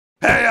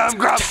Hey, I'm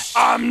Grumps.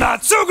 I'm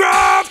not so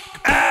Grump,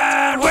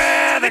 and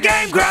we're the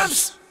Game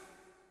Grumps.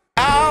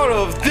 Out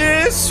of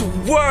this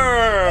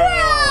world!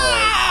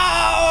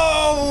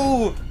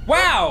 Wow!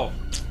 Wow!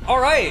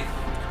 Alright.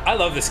 I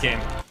love this game.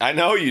 I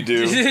know you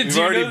do. You've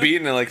already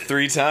beaten it like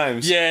 3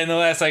 times. Yeah, in the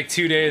last like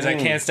 2 days, I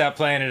can't stop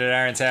playing it at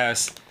Aaron's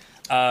house.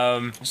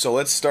 So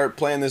let's start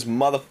playing this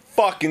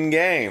motherfucking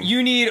game.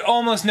 You need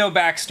almost no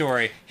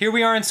backstory. Here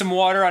we are in some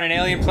water on an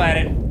alien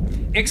planet.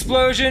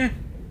 Explosion,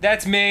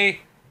 that's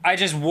me. I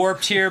just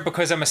warped here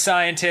because I'm a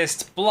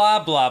scientist.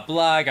 Blah, blah,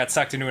 blah. I got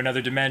sucked into another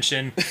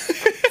dimension.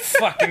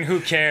 Fucking who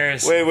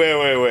cares? Wait.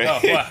 Oh,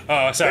 what?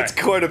 Oh, sorry. That's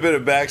quite a bit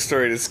of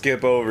backstory to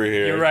skip over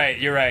here. You're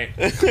right.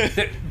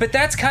 But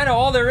that's kind of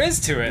all there is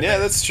to it. Yeah,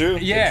 that's true.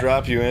 Yeah. They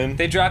drop you in.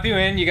 They drop you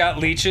in. You got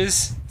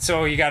leeches,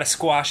 so you gotta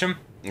squash them.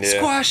 Yeah.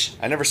 Squash!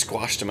 I never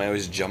squashed him, I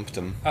always jumped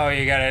him. Oh,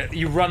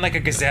 you run like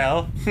a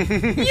gazelle.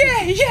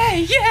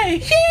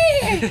 Yay!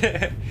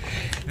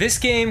 This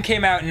game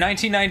came out in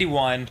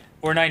 1991,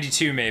 or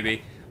 92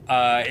 maybe.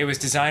 It was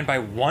designed by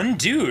one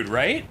dude,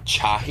 right?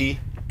 Chahi.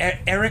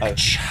 Eric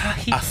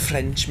Chahi. A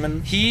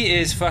Frenchman. He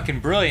is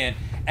fucking brilliant,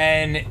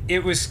 and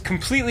it was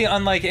completely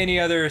unlike any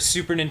other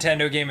Super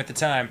Nintendo game at the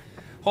time.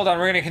 Hold on,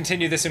 we're gonna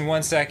continue this in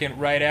 1 second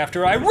right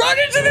after I run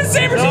into the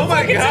saber-tooth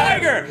fucking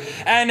tiger!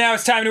 And now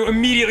it's time to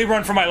immediately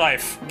run for my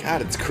life.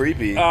 God, it's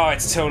creepy. Oh,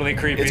 it's totally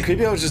creepy. It's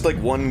creepy how it's just like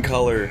one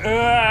color.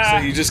 So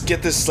you just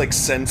get this like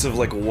sense of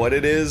like what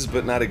it is,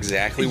 but not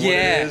exactly what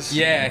it is.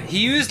 Yeah, he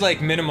used like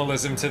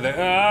minimalism to the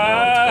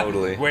Oh,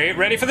 totally. Wait,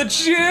 ready for the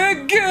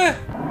jig!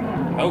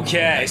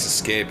 Okay. Nice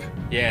escape.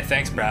 Yeah,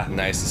 thanks, brah.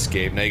 Nice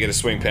escape. Now you gotta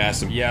swing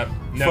past him. Yep.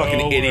 No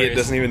Fucking idiot worries.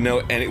 doesn't even know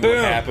what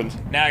happened.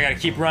 Now I gotta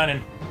keep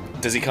running.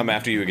 Does he come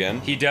after you again?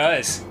 He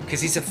does,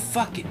 because he's a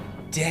fucking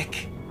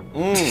dick.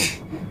 Look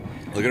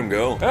at him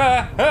go.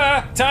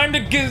 Time to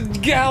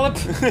gallop.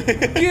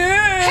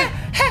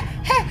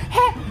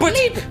 But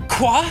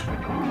quoi?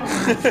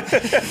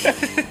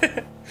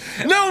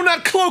 No,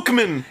 not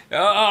Cloakman!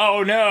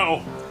 Oh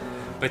no.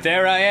 But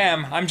there I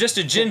am. I'm just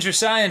a ginger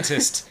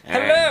scientist.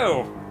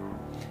 Hello.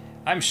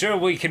 I'm sure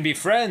we can be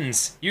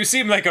friends. You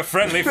seem like a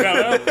friendly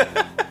fellow.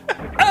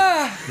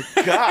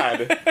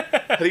 God.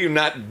 How do you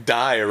not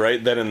die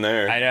right then and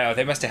there? I know,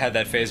 they must have had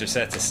that phaser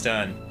set to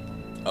stun.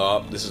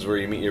 Oh, this is where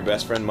you meet your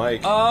best friend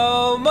Mike.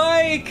 Oh,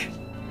 Mike!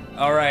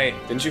 Alright.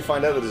 Didn't you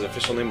find out that his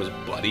official name was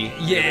Buddy?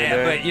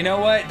 Yeah, but you know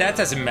what? That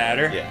doesn't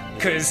matter. Yeah.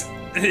 Because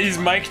he's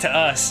Mike to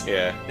us.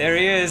 Yeah. There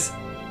he is.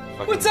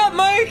 Fucking... What's up,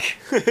 Mike?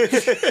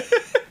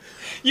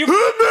 You,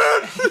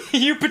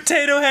 you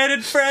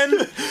potato-headed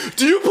friend?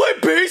 Do you play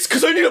bass?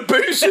 Because I need a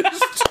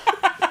bassist!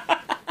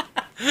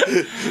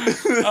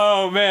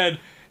 Oh, man.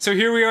 So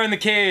here we are in the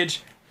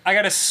cage. I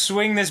gotta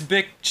swing this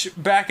bitch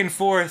back and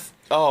forth.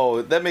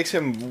 Oh, that makes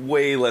him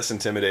way less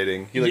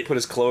intimidating. He like put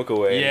his cloak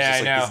away. Yeah,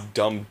 He's just, like, this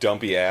dumb,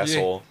 dumpy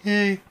asshole.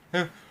 Hey,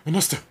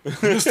 Anosta.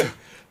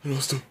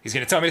 He's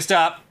gonna tell me to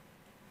stop.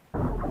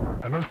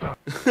 Anosta.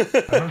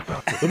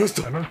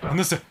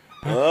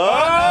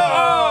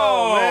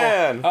 Oh,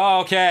 man!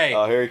 Oh, okay.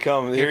 Oh, here he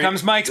comes. Here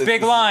comes Mike's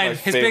big line.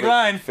 His big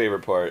line.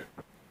 Favorite part.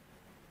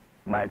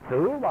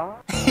 Matunga.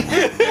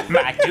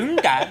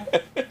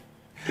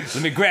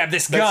 Let me grab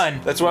this gun.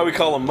 That's why we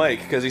call him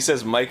Mike, because he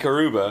says Mike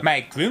Aruba.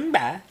 Mike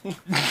Lumba.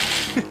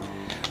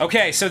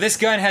 Okay, so this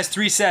gun has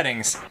 3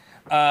 settings.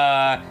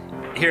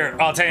 Here,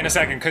 I'll tell you in a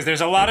second, because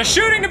there's a lot of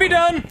shooting to be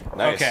done.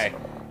 Nice. Okay,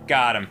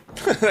 got him.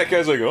 That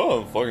guy's like,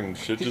 oh, fucking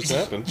shit just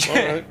happened.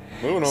 Alright,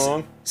 moving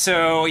along.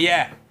 So,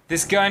 yeah,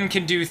 this gun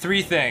can do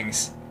 3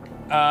 things.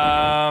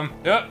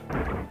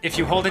 If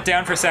you hold it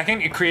down for a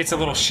second, it creates a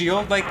little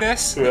shield like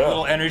this. Yeah. A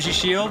little energy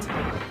shield.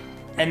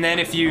 And then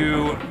if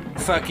you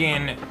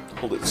fucking...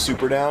 Hold it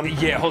super down.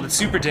 Yeah, hold it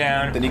super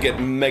down. Then you get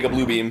Mega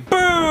Blue Beam.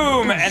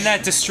 Boom! And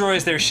that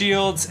destroys their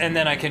shields, and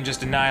then I can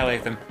just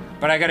annihilate them.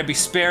 But I gotta be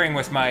sparing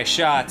with my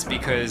shots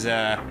because, this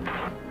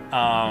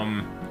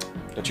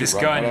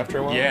gun... After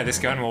a while? Yeah, this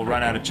gun will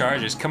run out of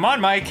charges. Come on,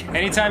 Mike!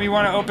 Anytime you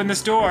want to open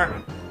this door.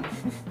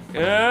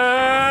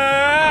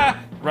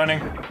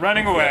 Running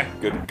away.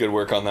 Good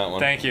work on that one.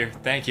 Thank you.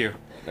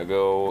 Now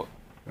go...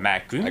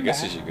 Macroom. I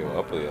guess you should go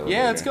up with the elevator.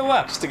 Yeah, let's go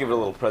up. Just to give it a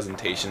little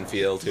presentation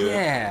feel to it.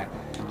 Yeah.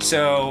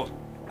 So,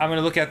 I'm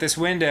gonna look out this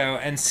window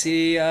and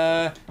see,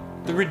 the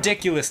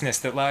ridiculousness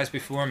that lies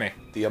before me.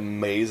 The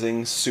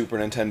amazing Super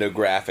Nintendo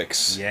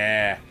graphics.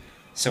 Yeah.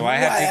 So I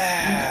have to...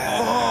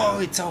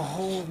 Oh, it's a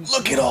whole...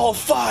 Look at all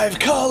 5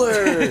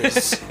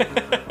 colors!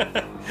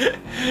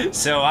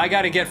 So I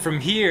gotta get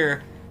from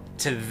here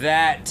to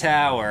that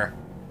tower,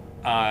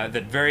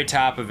 the very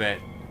top of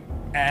it.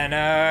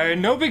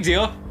 And, no big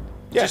deal.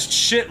 Yeah. Just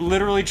shit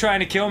literally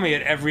trying to kill me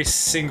at every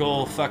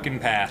single fucking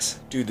pass.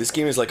 Dude, this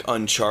game is like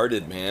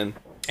Uncharted, man.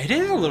 It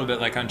is a little bit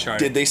like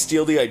Uncharted. Did they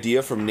steal the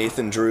idea from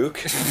Nathan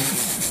Drake?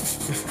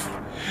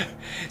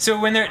 So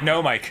when they're...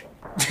 No, Mike.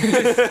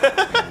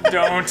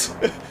 Don't.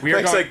 We are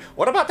Mike's going... like,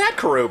 what about that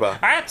Karuba?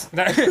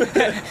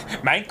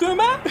 Mike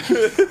Guma?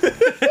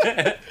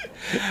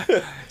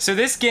 So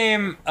this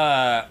game,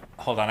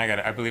 hold on,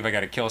 I believe I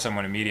gotta kill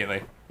someone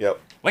immediately.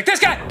 Yep. Like this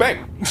guy!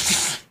 Bang!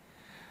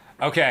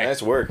 Okay.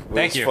 Nice work. With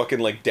Thank his you. fucking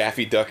like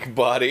Daffy Duck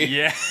body.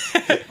 Yeah.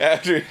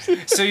 After.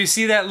 So you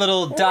see that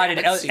little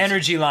dotted let's see.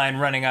 energy line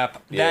running up?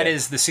 That Yeah.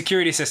 is the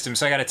security system.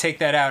 So I got to take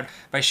that out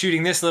by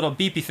shooting this little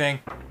beepy thing.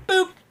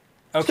 Boop.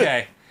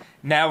 Okay.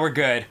 Now we're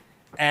good.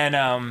 And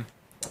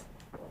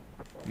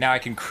now I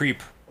can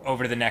creep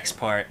over to the next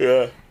part.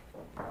 Yeah.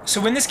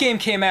 So when this game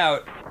came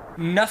out,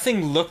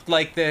 nothing looked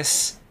like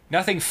this,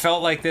 nothing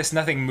felt like this,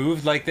 nothing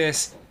moved like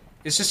this.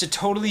 It's just a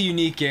totally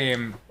unique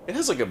game. It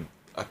has like a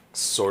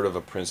sort of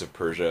a Prince of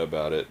Persia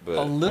about it, but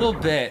A little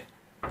bit.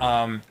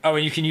 Oh,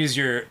 and you can use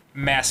your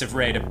massive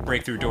ray to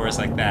break through doors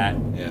like that.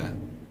 yeah.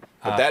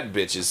 But that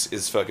bitch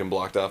is fucking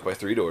blocked off by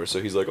 3 doors,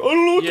 so he's like, I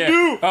don't know what Yeah. to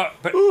do.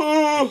 But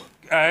Oh.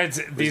 it's,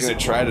 He's these gonna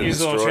try to these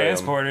destroy little him,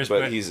 transporters,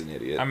 but he's an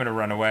idiot. I'm gonna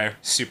run away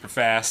super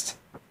fast.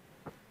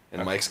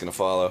 And Mike's gonna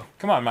follow.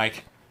 Come on,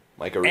 Mike.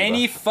 Mike Arriba.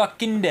 Any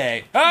fucking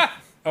day. Ah!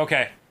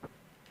 Okay.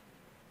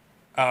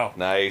 Oh.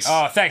 Nice.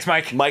 Oh, thanks,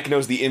 Mike. Mike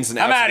knows the ins and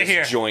I'm outs outta of this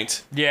here.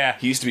 joint. Yeah.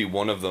 He used to be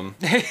one of them.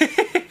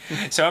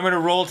 So I'm gonna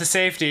roll to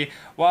safety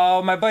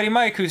while my buddy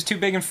Mike, who's too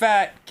big and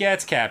fat,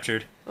 gets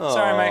captured.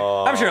 Sorry, Mike.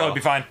 I'm sure he'll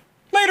be fine.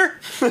 Later.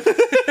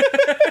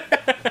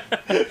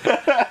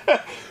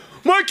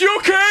 Mike, you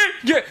okay?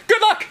 Yeah.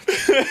 Good luck.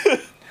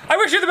 I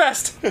wish you the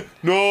best.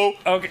 No.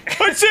 Okay.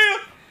 I see ya.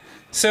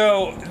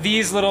 So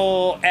these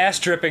little ass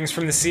drippings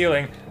from the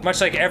ceiling, much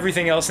like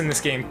everything else in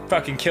this game,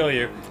 fucking kill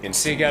you.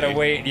 So you gotta Instantly.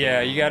 wait. Yeah,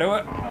 you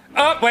gotta.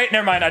 Oh wait,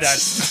 never mind. I died.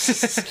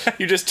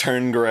 You just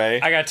turn gray.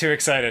 I got too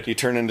excited. You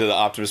turn into the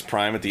Optimus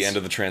Prime at the end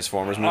of the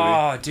Transformers movie.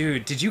 Oh,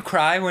 dude, did you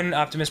cry when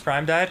Optimus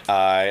Prime died?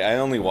 I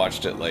only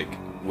watched it like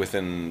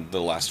within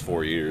the last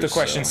 4 years. The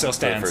question still For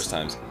stands. the first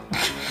times.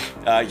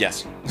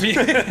 Yes.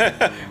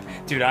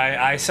 Dude,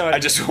 I saw it. I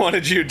just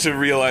wanted you to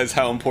realize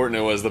how important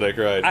it was that I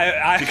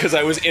cried. Because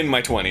I was in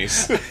my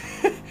 20s.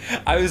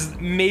 I was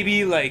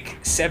maybe like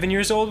 7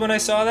 years old when I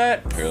saw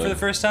that Really? for the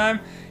first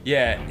time.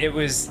 Yeah, it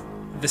was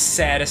the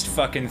saddest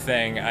fucking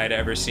thing I'd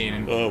ever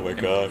seen. Oh my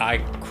God. I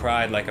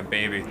cried like a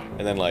baby. And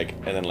then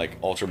like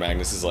Ultra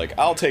Magnus is like,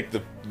 I'll take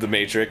the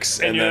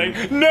Matrix, and You're then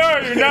like, no,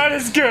 you're not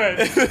as good.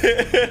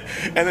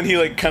 and then he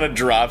like kind of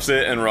drops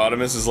it, and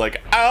Rodimus is like,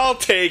 I'll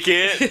take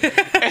it,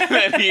 and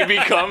then he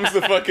becomes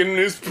the fucking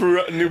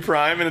new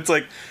Prime, and it's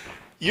like,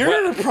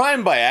 you're a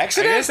Prime by I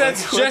accident. guess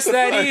that's Like, what just the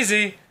that fuck?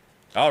 easy.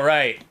 All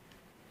right,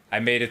 I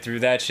made it through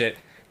that shit.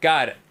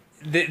 God,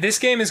 this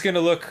game is gonna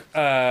look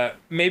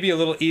maybe a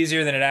little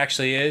easier than it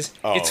actually is.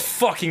 Oh. It's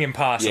fucking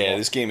impossible. Yeah,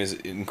 this game is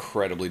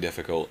incredibly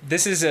difficult.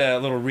 This is a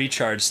little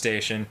recharge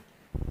station.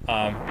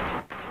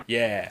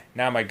 Yeah,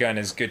 now my gun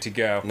is good to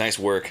go. Nice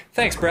work.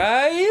 Thanks,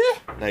 Brian.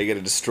 Now you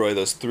gotta destroy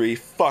those 3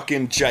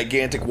 fucking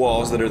gigantic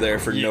walls that are there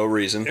for no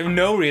reason.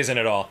 No reason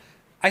at all.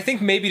 I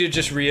think maybe to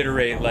just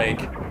reiterate,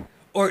 like,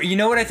 or you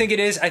know what I think it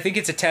is? I think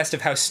it's a test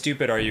of how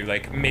stupid are you.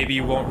 Like, maybe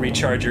you won't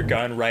recharge your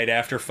gun right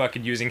after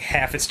fucking using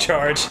half its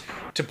charge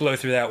to blow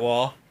through that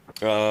wall.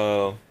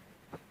 Oh.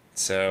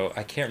 So,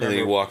 I can't And then you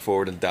remember. walk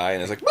forward and die,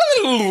 and it's like, so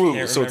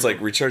it's remember.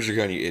 like, recharge your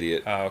gun, you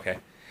idiot. Oh, okay.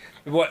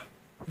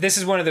 This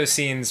is one of those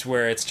scenes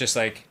where it's just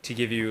like to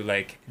give you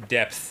like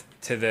depth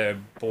to the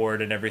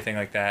board and everything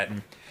like that.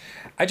 And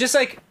I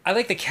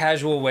like the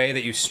casual way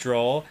that you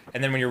stroll,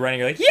 and then when you're running,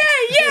 you're like, yay,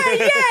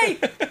 yay,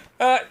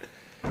 yay!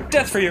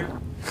 Death for you.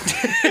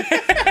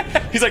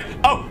 He's like,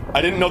 oh,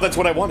 I didn't know that's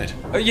what I wanted.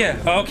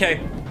 Yeah, okay.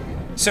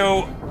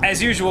 So,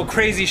 as usual,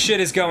 crazy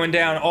shit is going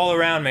down all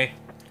around me.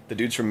 The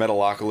dudes from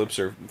Metalocalypse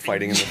are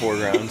fighting in the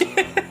foreground.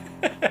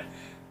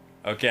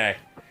 Okay.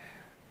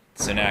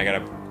 So now I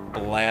gotta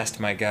blast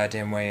my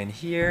goddamn way in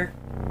here.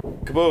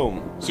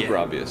 Kaboom. Super Yeah.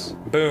 obvious.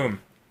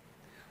 Boom.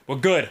 We're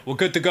good. We're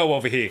good to go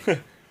over here.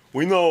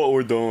 We know what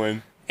we're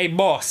doing. Hey,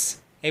 boss.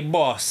 Hey,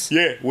 boss.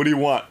 Yeah, what do you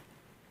want?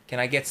 Can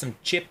I get some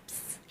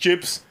chips?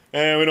 Chips? We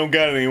don't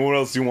got any. What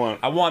else do you want?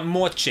 I want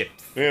more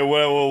chips. Yeah,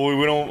 well,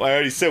 we don't. I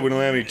already said we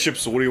don't have any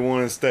chips, so what do you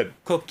want instead?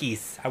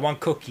 Cookies. I want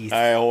cookies.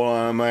 Alright, hold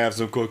on. I might have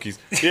some cookies.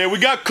 Yeah, we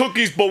got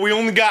cookies, but we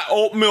only got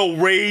oatmeal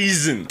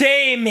raisin.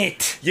 Damn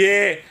it!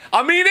 Yeah,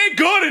 I mean, they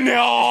good and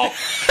all.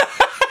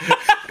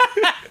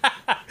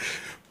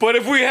 But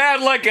if we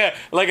had like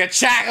a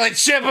chocolate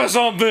chip or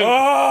something,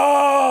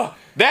 Oh!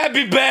 that'd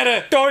be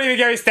better. Don't even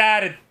get me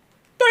started.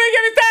 Don't even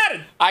get me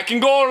started. I can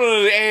go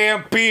to the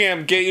AM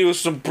PM, get you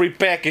some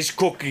prepackaged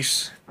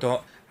cookies.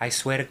 Don't. I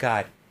swear to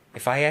God,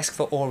 if I ask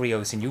for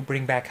Oreos and you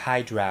bring back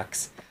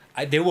Hydrox,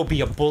 there will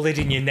be a bullet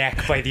in your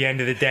neck by the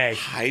end of the day.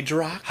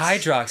 Hydrox?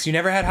 Hydrox. You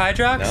never had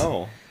Hydrox?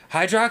 No.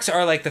 Hydrox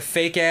are like the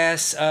fake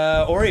ass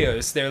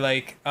Oreos. They're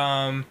like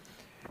ugh.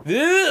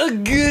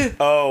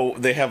 Oh,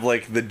 they have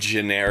like the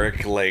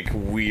generic, like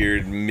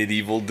weird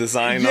medieval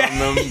design Yeah,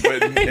 on them,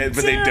 but they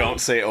they do.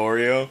 don't say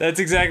Oreo. That's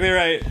exactly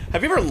right.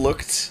 Have you ever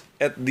looked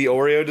at the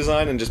Oreo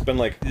design and just been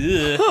like,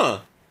 Ugh. huh?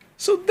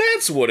 So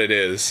that's what it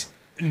is.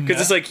 Because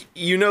No. it's like,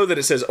 you know that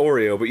it says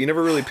Oreo, but you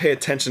never really pay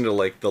attention to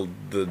like the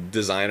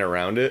design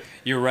around it.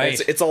 You're And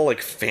right. It's all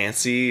like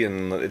fancy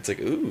and it's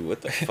like, ooh,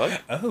 what the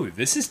fuck? Oh,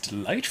 this is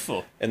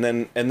delightful. and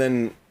then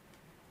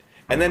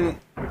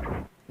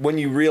when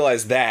you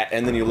realize that,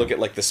 and then you look at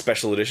like the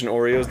special edition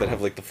Oreos that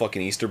have like the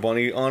fucking Easter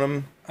bunny on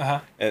them,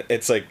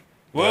 it's like,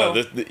 Whoa.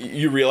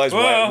 You realize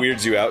why Whoa. it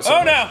weirds you out. So Oh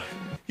much. no!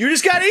 You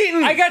just got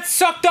eaten. I got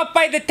sucked up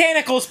by the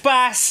tentacles,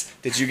 boss.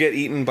 Did you get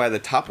eaten by the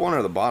top one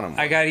or the bottom one?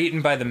 I got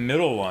eaten by the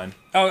middle one.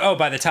 Oh,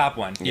 by the top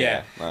one.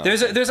 Yeah. Oh.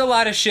 There's a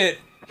lot of shit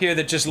here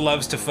that just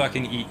loves to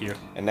fucking eat you.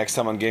 And next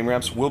time on Game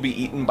Grumps, we'll be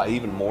eaten by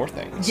even more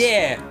things.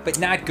 Yeah, but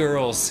not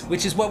girls,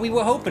 which is what we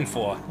were hoping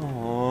for.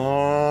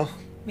 Aww.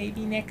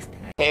 Maybe next time.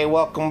 Hey,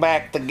 welcome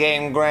back to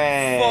Game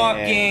Grumps.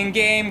 Fucking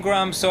Game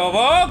Grumps over.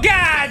 Oh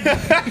God!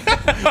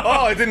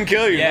 Oh, it didn't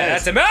kill you. Yeah,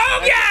 nice. that's a. Oh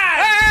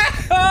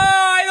God! Oh,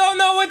 I don't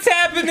know what's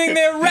happening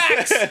there,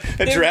 Rex.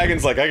 The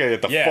dragon's like, I gotta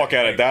get the fuck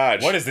out of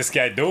Dodge. What is this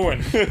guy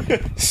doing?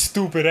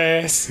 Stupid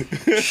ass.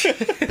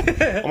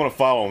 I'm gonna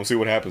follow him, see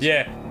what happens.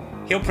 Yeah,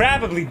 he'll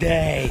probably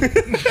die.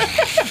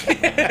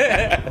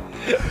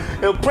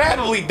 He'll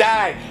probably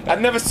die.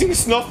 I've never seen a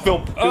snuff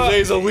film because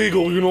it's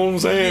illegal, you know what I'm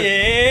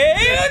saying?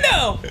 Yeah,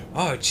 no.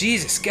 Oh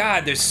Jesus,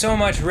 God! There's so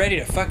much ready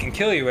to fucking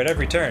kill you at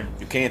every turn.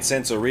 You can't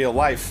censor real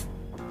life.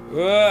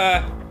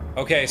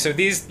 Okay, so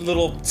these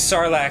little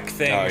sarlacc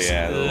things. Oh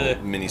yeah, the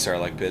little mini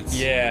Sarlacc pits.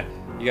 Yeah,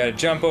 you gotta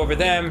jump over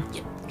them.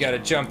 You gotta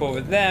jump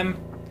over them.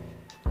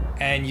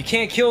 And you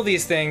can't kill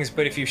these things,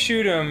 but if you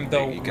shoot them,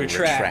 they'll You can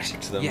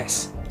retract. them.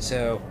 Yes.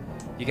 So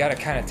you gotta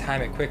kind of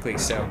time it quickly.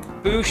 So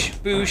boosh,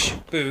 boosh,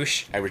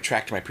 boosh, I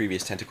retract my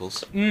previous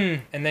tentacles.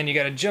 and then you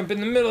gotta jump in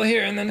the middle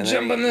here, and then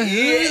jump on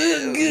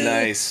the.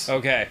 Nice.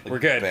 Okay, we're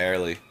good.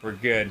 Barely. We're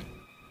good.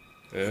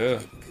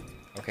 Ugh.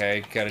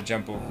 Okay, gotta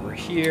jump over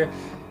here.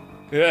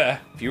 Ugh.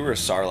 If you were a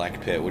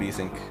Sarlacc pit, what do you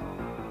think?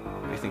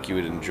 What do you think you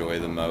would enjoy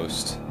the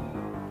most?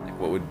 Like,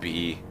 what would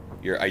be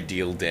your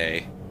ideal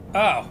day?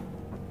 Oh,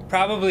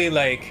 probably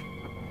like,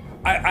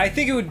 I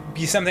think it would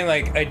be something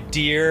like a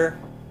deer,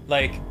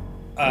 like,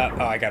 oh,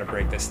 I gotta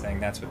break this thing,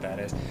 that's what that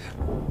is.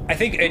 I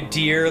think a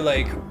deer,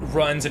 like,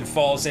 runs and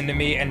falls into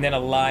me, and then a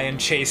lion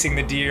chasing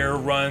the deer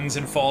runs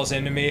and falls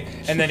into me,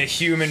 and then a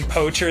human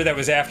poacher that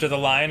was after the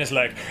lion is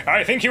like,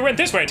 I think you went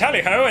this way,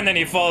 tally-ho, and then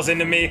he falls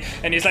into me,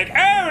 and he's like,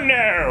 oh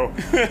no!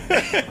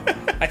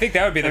 I think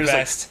that would be the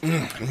best.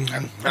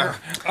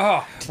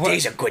 Oh,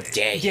 Today's a good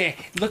day. yeah,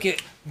 look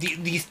at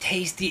these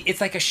tasty, it's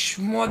like a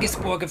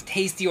smorgasbord of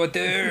tasty hors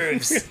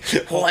d'oeuvres.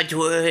 Hors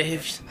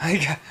d'oeuvres.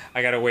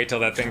 I gotta wait till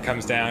that thing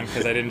comes down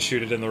because I didn't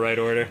shoot it in the right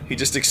order. He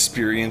just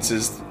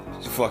experiences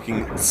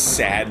fucking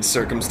sad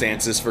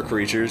circumstances for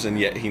creatures, and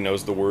yet he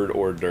knows the word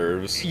hors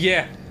d'oeuvres.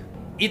 Yeah,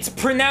 it's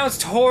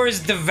pronounced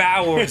whores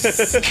devours.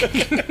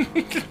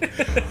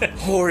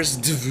 Hors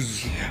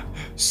d'oeuvres.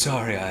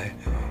 Sorry, I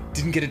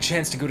didn't get a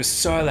chance to go to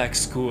Sarlacc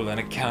school on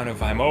account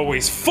of I'm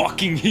always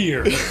fucking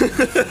here.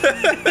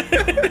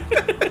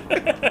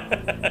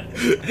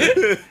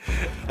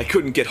 I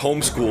couldn't get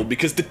homeschooled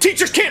because the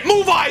teachers can't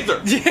move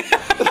either!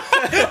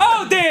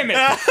 Oh, damn it!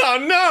 Oh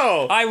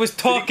no! I was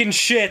talking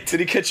shit. Did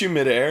he catch you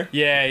midair?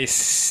 Yeah, he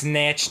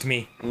snatched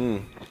me.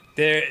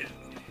 There,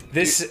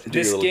 this Do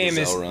your little game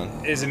gazelle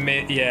run. is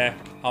amazing. Yeah,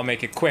 I'll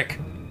make it quick.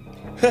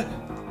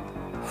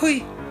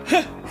 Hui.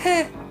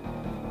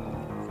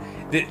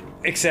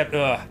 Except,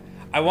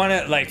 I want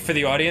to, like, for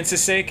the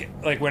audience's sake,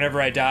 like,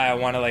 whenever I die, I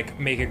want to, like,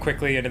 make it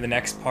quickly into the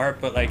next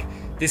part, but, like,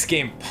 this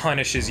game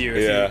punishes you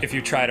if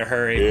you try to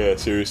hurry. Yeah,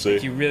 seriously.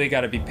 You really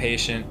gotta be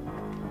patient.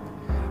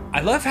 I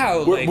love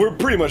how, We're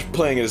pretty much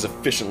playing it as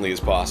efficiently as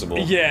possible.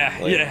 Yeah,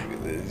 Like, yeah.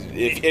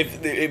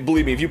 If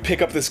believe me, if you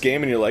pick up this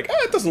game and you're like,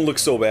 oh, it doesn't look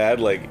so bad,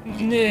 like,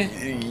 Nah.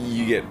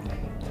 you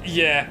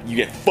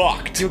get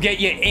fucked. You'll get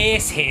your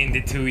ass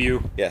handed to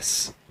you.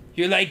 Yes.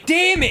 You're like,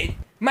 damn it,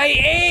 my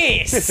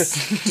ass!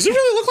 Does it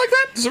really look like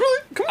that? Does it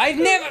really? Come on. I've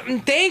never,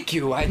 thank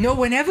you, no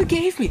one ever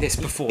gave me this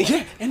before.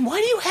 Yeah, and why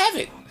do you have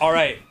it?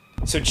 Alright,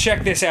 so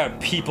check this out,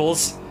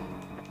 peoples.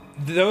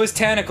 Those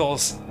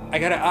tentacles, I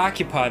gotta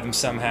occupy them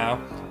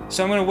somehow.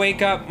 So I'm gonna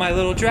wake up my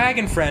little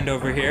dragon friend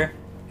over here.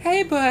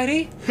 Hey,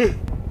 buddy.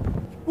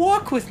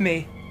 Walk with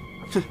me.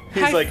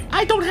 He's like,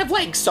 I don't have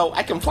legs, so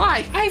I can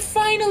fly. I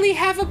finally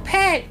have a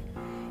pet.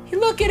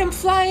 Look at him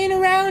flying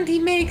around. He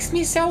makes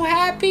me so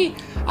happy.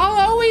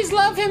 I'll always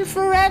love him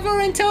forever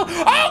until...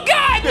 Oh,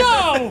 God,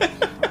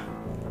 no!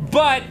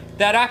 But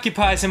that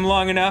occupies him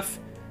long enough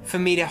for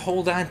me to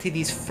hold on to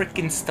these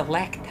frickin'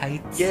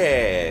 stalactites.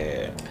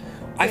 yeah.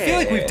 I feel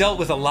like we've dealt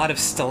with a lot of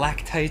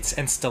stalactites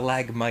and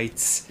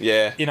stalagmites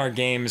Yeah. in our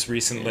games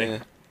recently. Yeah.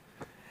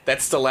 That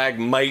stalag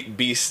might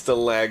be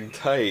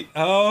stalactite.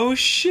 Oh,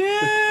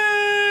 shit!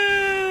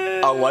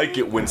 I like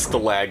it when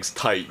stalag's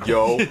tight,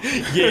 yo.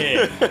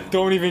 Yeah,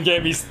 don't even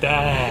get me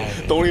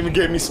started. Don't even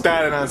get me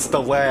started on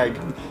stalag.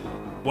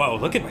 Whoa,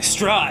 look at my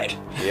stride.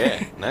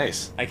 Yeah,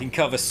 nice. I can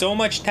cover so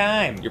much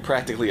time. You're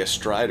practically a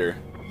strider.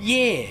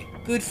 Yeah,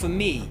 good for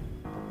me.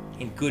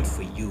 And good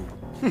for you.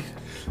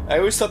 I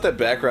always thought that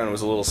background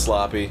was a little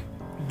sloppy.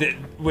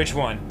 Which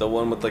one? The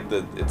one with like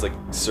it's like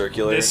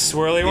circular. This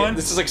swirly one?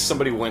 This is like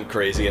somebody went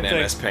crazy in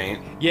MS like-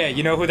 Paint. Yeah,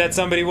 you know who that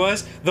somebody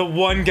was? The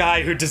one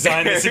guy who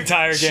designed this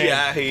entire game.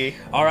 Yeah,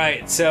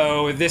 Alright,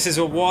 so this is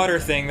a water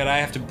thing that I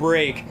have to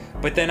break,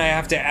 but then I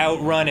have to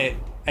outrun it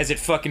as it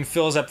fucking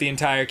fills up the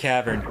entire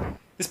cavern.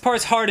 This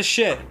part's hard as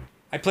shit.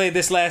 I played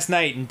this last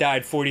night and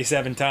died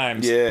 47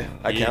 times. Yeah,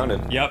 I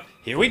counted. Yep.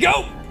 Here we go!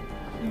 Go,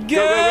 go, go,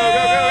 go,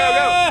 go, go,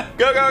 go!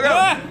 Go, go,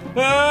 go!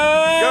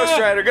 Go,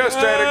 Strider, go,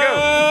 Strider, go!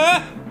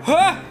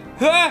 Go,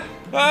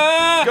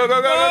 go, go,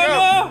 go, go!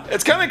 No.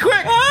 It's coming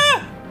quick! No!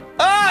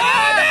 No!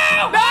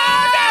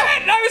 Damn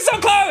it! I was so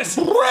close!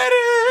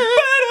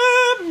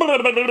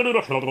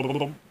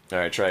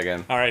 Alright, try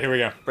again. Alright, here we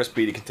go. Press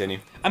B to continue.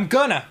 I'm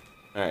gonna.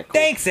 Alright, cool.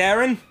 Thanks,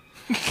 Aaron.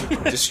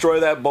 Destroy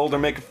that boulder,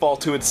 make it fall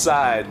to its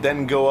side,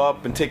 then go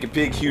up and take a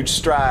big, huge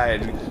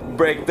stride.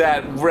 Break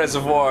that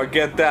reservoir,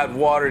 get that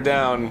water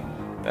down.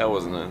 That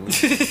wasn't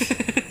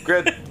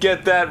it.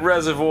 Get that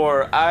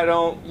reservoir. I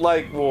don't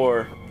like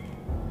war.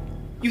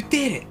 You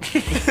did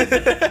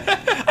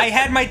it. I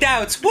had my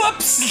doubts.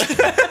 Whoops!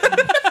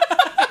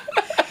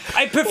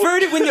 I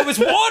preferred it when there was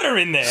water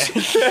in there.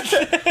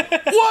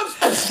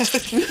 Whoops!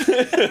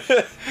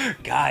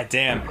 God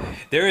damn.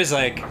 There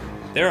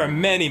are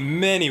many,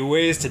 many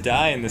ways to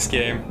die in this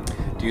game.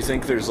 Do you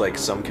think there's like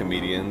some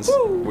comedians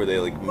where they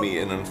like meet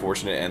an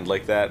unfortunate end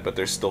like that, but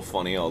they're still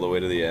funny all the way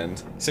to the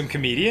end? Some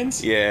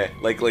comedians? Yeah,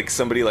 like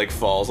somebody like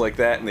falls like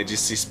that and they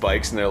just see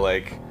spikes and they're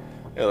like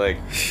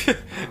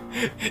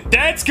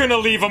that's gonna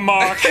leave a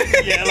mark.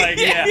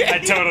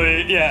 I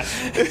totally, yeah.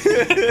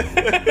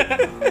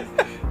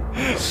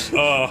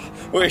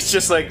 where it's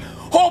just like,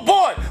 oh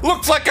boy,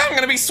 looks like I'm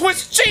gonna be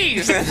Swiss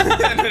cheese. And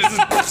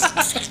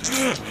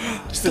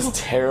just this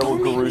terrible,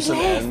 gruesome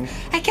end.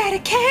 I gotta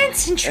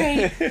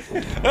concentrate. Here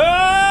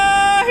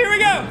we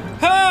go.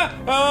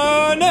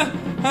 Oh no.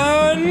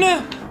 Oh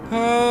no.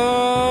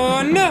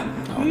 Oh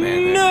no. Oh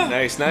man, no.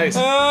 nice.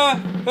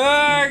 God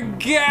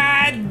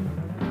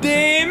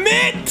damn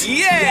it.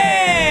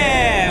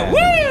 Yeah.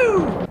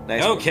 Woo.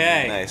 Nice.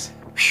 Okay. Nice.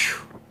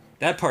 Whew.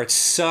 That part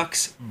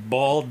sucks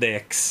ball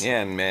dicks.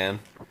 Yeah, man.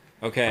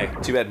 Okay.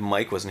 Too bad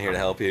Mike wasn't here to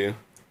help you.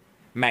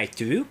 Mike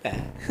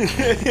Duba.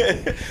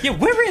 Yeah,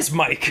 where is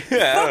Mike? Yeah,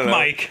 I Fuck don't know.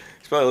 Mike.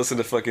 He's probably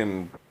listening to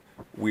fucking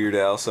Weird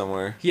Al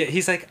somewhere. Yeah,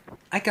 he's like,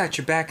 I got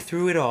your back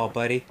through it all,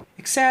 buddy.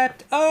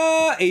 Except,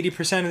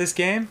 80% of this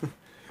game.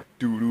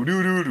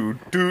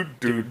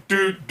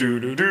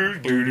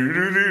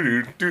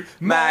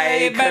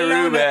 My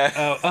Karuba.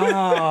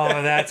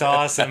 Oh, that's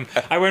awesome.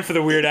 I went for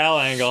the Weird Al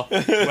angle.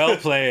 Well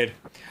played.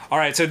 All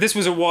right, so this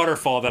was a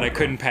waterfall that I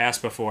couldn't pass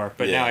before,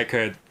 but now I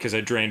could because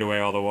I drained away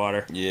all the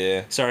water.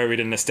 Yeah. Sorry we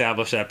didn't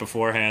establish that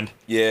beforehand.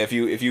 Yeah, if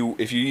you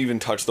even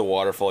touch the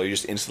waterfall, you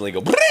just instantly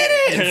go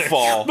and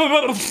fall.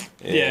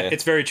 Yeah,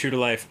 it's very true to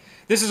life.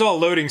 This is all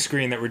loading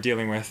screen that we're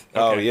dealing with.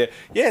 Okay. Oh yeah,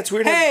 yeah. It's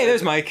weird. Hey,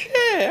 there's Mike.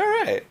 Yeah,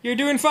 all right. You're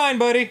doing fine,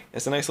 buddy.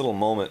 It's a nice little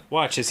moment.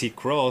 Watch as he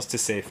crawls to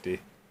safety.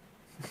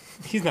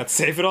 He's not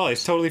safe at all.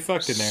 He's totally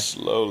fucked in there.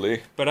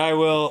 Slowly. But I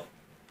will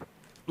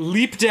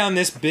leap down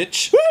this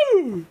bitch.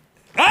 Woo!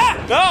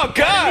 Ah! Oh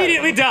God!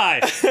 Immediately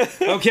die.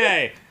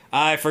 Okay.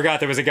 I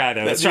forgot there was a guy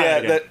there. Let's try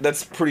it again.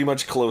 That's pretty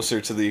much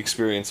closer to the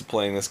experience of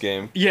playing this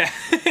game. Yeah.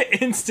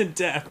 Instant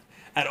death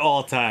at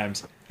all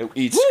times.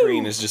 Each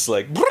screen is just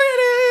like,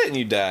 and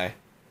you die.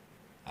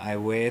 I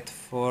wait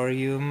for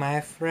you,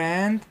 my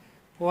friend.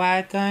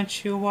 Why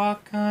don't you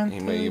walk on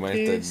You might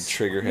have to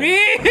trigger him.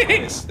 Nice.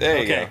 Nice. There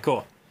you Okay, go.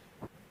 cool.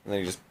 And then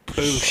he just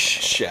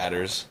Boosh.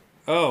 shatters.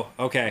 Oh,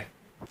 okay.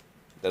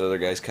 That other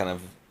guy's kind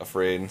of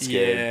afraid and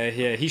scared.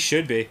 Yeah, he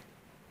should be.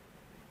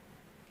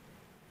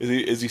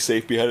 Is he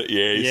safe behind it?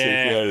 Yeah, he's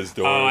safe behind his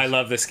doors. Oh, I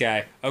love this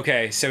guy.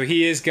 Okay, so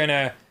he is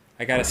gonna...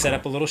 I gotta set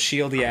up a little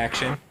shieldy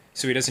action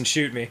so he doesn't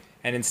shoot me,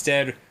 and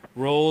instead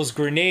rolls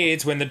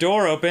grenades when the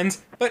door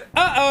opens, but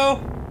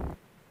uh-oh!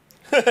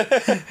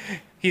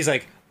 He's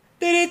like...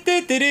 Yeah,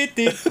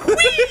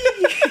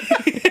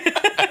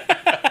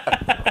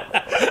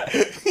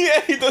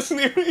 he doesn't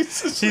even...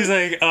 He's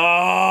like,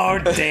 oh,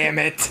 damn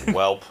it.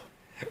 Welp.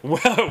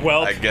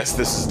 Well, I guess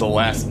this is the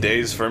last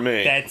days for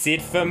me. that's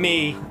it for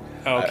me.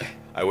 Okay.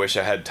 I wish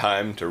I had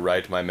time to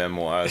write my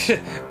memoirs.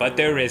 But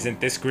there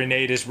isn't. This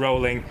grenade is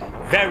rolling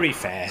very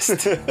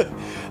fast.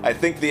 I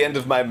think the end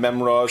of my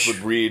memoirs would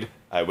read,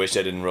 I wish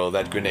I didn't roll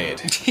that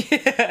grenade.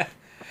 Yeah.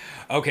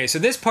 Okay, so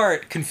this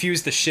part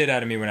confused the shit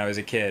out of me when I was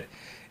a kid.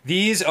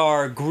 These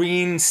are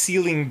green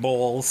ceiling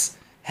balls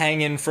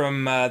hanging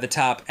from the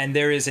top, and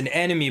there is an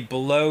enemy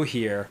below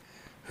here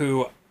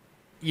who...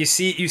 You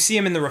see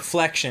him in the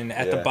reflection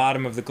at the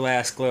bottom of the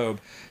glass globe.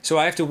 So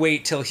I have to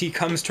wait till he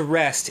comes to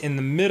rest in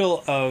the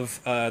middle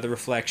of the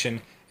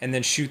reflection and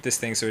then shoot this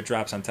thing so it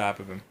drops on top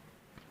of him.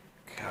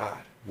 God.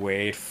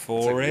 Wait for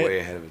It's like it. way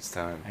ahead of its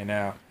time. I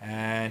know.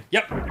 And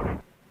yep.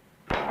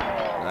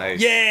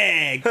 Nice.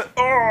 Yeah.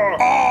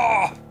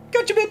 Oh,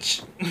 gotcha,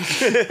 bitch.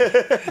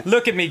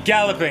 Look at me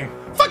galloping.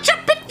 Fuck you,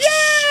 bitch.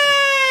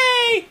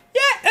 Yay!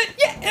 Yeah.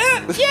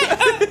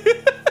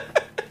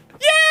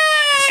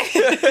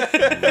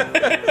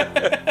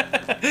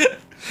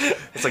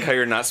 It's like how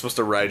you're not supposed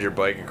to ride your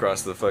bike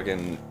across the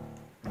fucking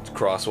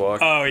crosswalk.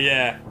 Oh,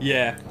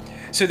 yeah.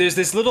 So there's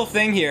this little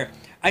thing here.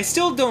 I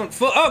still don't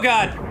oh,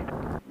 God!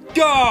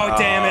 Oh,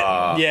 damn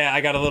it! Yeah,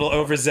 I got a little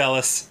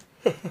overzealous.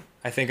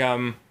 I think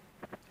I'm...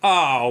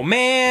 Oh,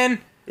 man!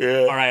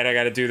 Yeah. All right, I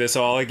got to do this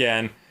all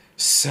again.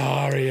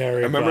 Sorry,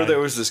 everybody. I remember there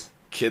was this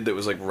kid that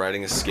was like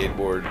riding a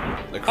skateboard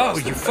across. Oh,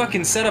 you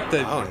fucking set up the.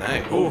 Oh,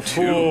 nice. Oh, Oh,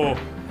 two. cool.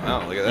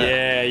 Wow, look at that.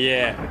 Yeah,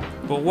 yeah.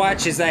 But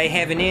watch as I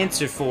have an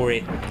answer for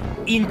it.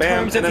 In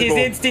Bam, terms of and then his boom.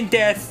 instant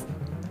death,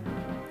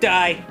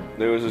 die.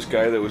 There was this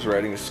guy that was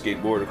riding a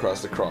skateboard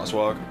across the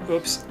crosswalk,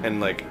 Oops.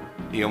 and like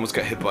he almost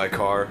got hit by a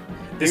car.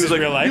 This he was is like,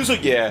 real life? He was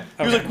like, yeah.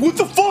 He was Okay. like, what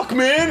the fuck,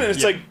 man? And it's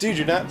Yeah. like, dude,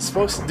 you're not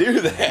supposed to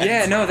do that.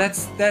 Yeah, no,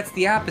 that's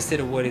the opposite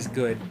of what is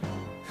good.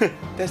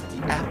 That's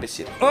the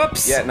opposite.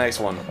 Oops. Yeah, nice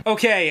one.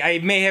 Okay, I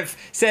may have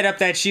set up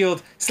that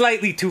shield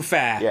slightly too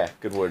far. Yeah,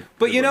 good word.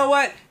 But Good you know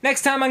word. what?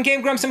 Next time on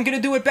Game Grumps, I'm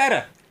gonna do it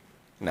better.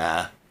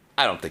 Nah,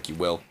 I don't think you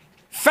will.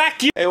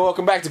 Fuck you. Hey,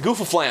 welcome back to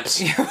Goofa Flamps.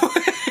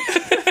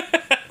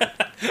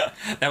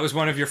 That was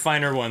one of your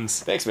finer ones.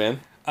 Thanks, man.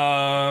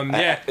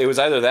 Yeah. It was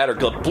either that or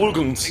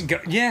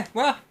Glugans. Yeah,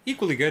 well,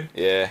 equally good.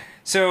 Yeah.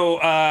 So,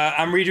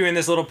 I'm redoing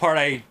this little part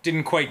I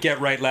didn't quite get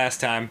right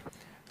last time.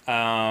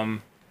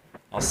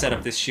 I'll set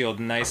up this shield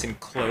nice and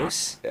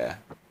close. Yeah.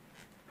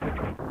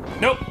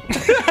 Nope.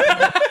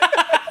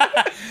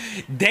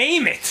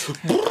 Damn it.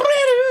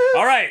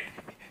 All right.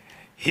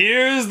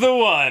 Here's the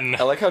one.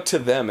 I like how to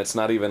them it's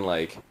not even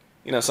like,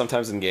 you know,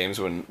 sometimes in games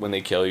when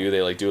they kill you,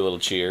 they like do a little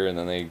cheer and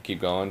then they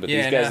keep going. But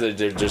Yeah, these guys, no.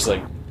 they're just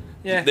like,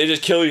 Yeah. they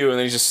just kill you and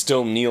then he's just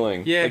still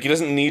kneeling. Yeah. Like he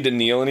doesn't need to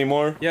kneel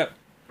anymore. Yep.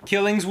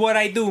 Killing's what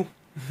I do.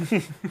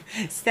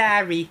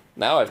 Sorry.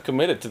 Now I've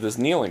committed to this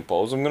kneeling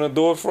pose. I'm gonna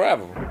do it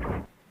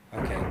forever.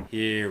 Okay,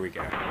 here we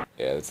go.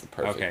 Yeah, that's the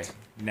perfect. Okay,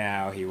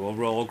 now he will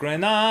roll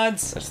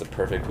grenades. That's the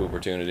perfect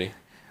opportunity.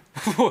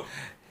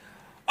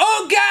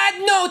 Oh God,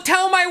 no!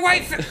 Tell my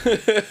wife.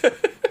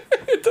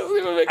 It doesn't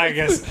even make. I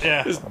guess,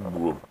 yeah. Just-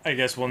 I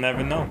guess we'll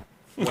never know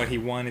what he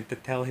wanted to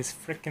tell his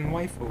frickin'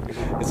 wife over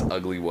there. His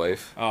ugly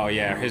wife. Oh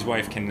yeah, his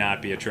wife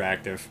cannot be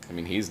attractive. I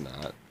mean, he's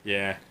not.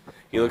 Yeah.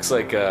 He looks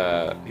like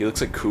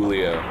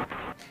Coolio.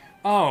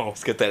 Oh,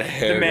 He's got that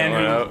hair the man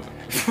going out.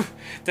 who.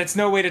 That's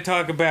no way to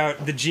talk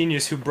about the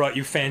genius who brought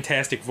you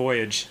Fantastic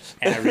Voyage,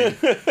 Aaron.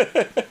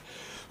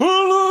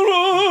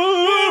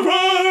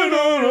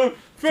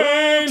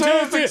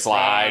 Fantastic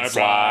Slide,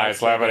 slide,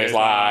 slappity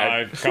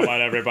slide. Come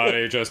on,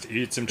 everybody, just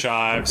eat some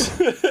chives.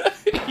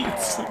 Eat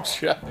some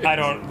chives. I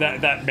don't.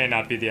 That may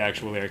not be the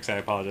actual lyrics. I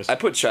apologize. I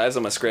put chives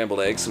on my scrambled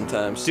eggs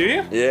sometimes. Do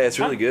you? Yeah, it's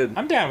really good.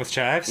 I'm down with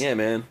chives. Yeah,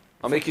 man.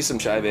 I'll make you some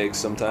chive eggs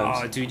sometimes.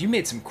 Oh, dude, you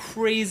made some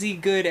crazy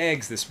good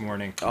eggs this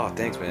morning. Oh,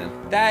 thanks,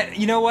 man. That,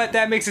 you know what?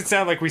 That makes it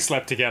sound like we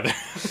slept together.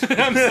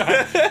 I'm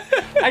sorry.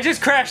 I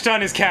just crashed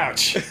on his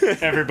couch,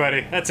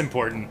 everybody. That's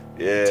important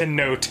Yeah. to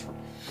note.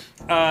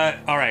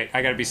 All right,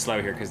 I gotta be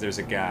slow here because there's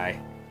a guy.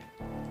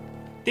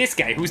 This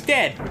guy who's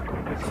dead.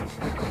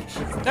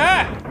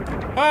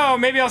 Ah! Oh,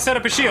 maybe I'll set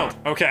up a shield.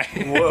 Okay.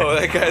 Whoa,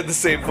 that guy had the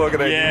same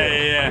fucking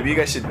idea. Yeah. Maybe you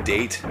guys should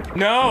date.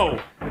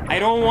 No, I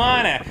don't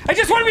wanna. I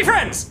just wanna be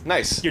friends.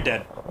 Nice. You're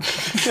dead.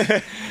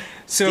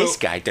 So. This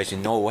guy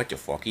doesn't know what the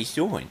fuck he's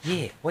doing.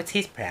 Yeah, what's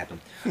his problem?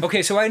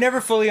 Okay, so I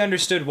never fully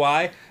understood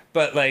why,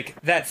 but like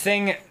that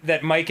thing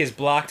that Mike is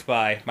blocked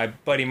by, my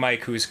buddy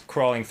Mike who's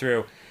crawling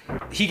through,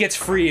 he gets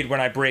freed when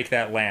I break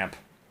that lamp.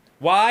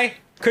 Why?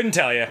 Couldn't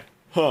tell you.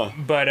 Huh.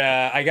 But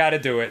I gotta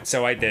do it,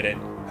 so I did it.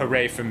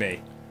 Hooray for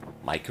me.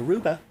 Mike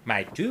Aruba.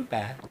 My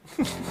tuba.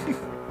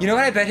 You know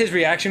what I bet his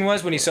reaction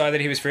was when he saw that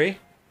he was free?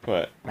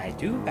 What? My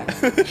tuba.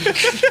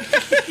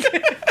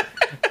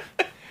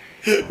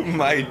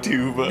 My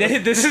tuba.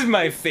 This is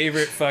my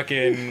favorite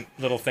fucking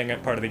little thing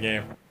at part of the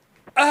game.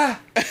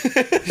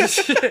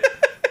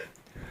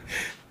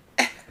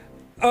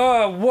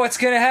 What's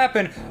gonna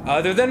happen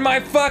other than my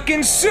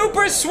fucking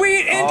super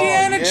sweet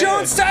Indiana yeah.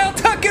 Jones style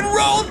tuck and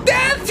roll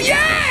death?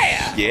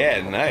 Yeah!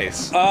 Yeah,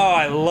 nice. Oh,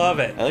 I love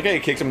it. I like how you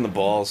kicked him in the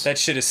balls. That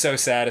shit is so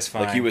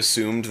satisfying. Like you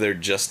assumed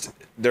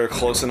they're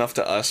close enough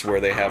to us where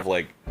they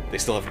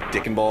still have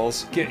dick and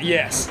balls.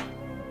 Yes.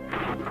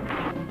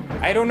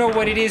 I don't know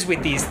what it is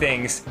with these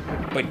things,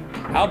 but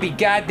I'll be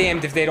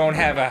goddamned if they don't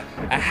have a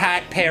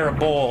hot pair of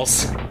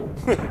balls.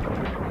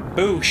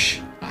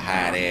 Boosh. A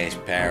hot ass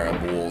pair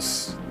of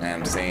bulls.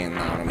 I'm saying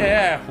that.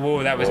 Yeah,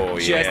 whoa, that was Oh,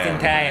 just yeah, in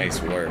time.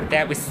 nice work.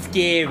 That was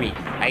scary.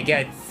 I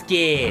got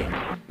scared.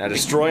 Now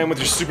destroy him with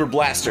your super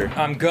blaster.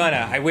 I'm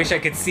gonna. I wish I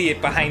could see it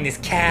behind this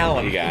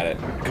column. You got it.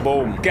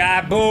 Kaboom.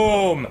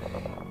 Gaboom!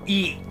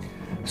 Eat.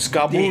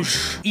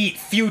 Skaboosh. Eat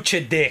future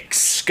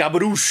dicks.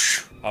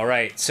 Skabadoosh.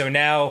 Alright, so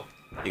now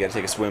You gotta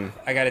take a swim.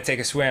 I gotta take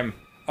a swim.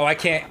 Oh, I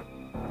can't.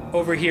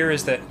 Over here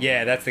is the.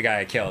 Yeah, that's the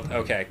guy I killed.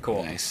 Okay,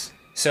 cool. Nice.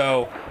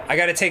 So I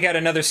gotta take out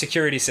another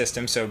security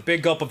system. So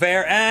big gulp of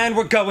air, and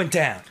we're going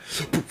down.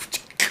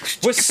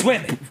 We're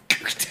swimming.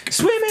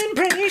 Swimming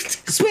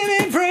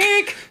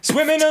break,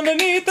 swimming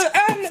underneath the.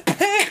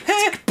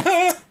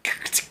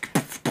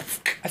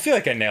 I feel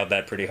like I nailed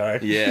that pretty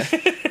hard. Yeah.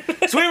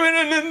 Swimming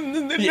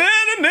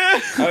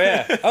Oh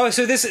yeah. Oh,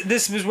 so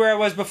this was where I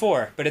was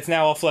before, but it's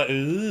now all flat.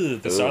 Ooh,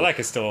 the Sarlacc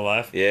is still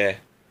alive. Yeah.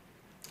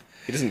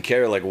 He doesn't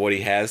care like what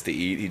he has to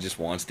eat, he just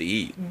wants to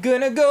eat.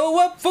 Gonna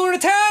go up for a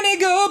tiny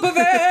gulp of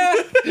air.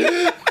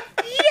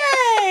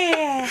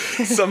 Yeah.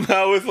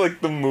 Somehow with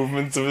like the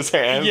movements of his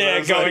hands. Yeah,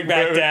 it's going like,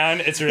 back down.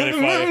 It's really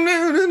funny.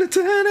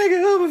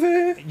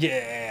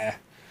 Yeah.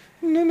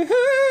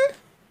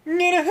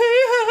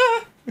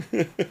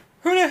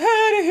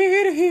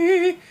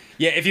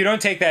 Yeah, if you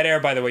don't take that air,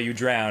 by the way, you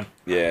drown.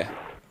 Yeah.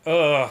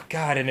 Oh,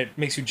 God, and it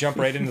makes you jump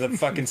right into the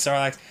fucking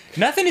Sarlacc.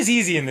 Nothing is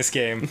easy in this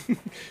game.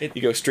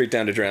 You go straight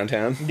down to Drown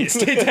Town. Yeah,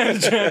 straight down to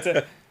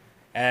Toronto.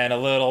 And a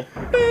little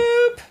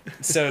boop.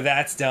 So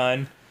that's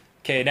done.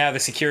 Okay, now the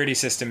security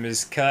system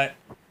is cut.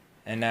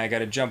 And now I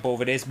gotta jump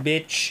over this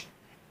bitch.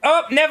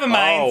 Oh, never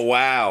mind. Oh,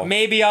 wow.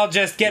 Maybe I'll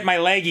just get my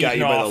leg eaten Got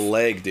you off. by the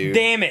leg, dude.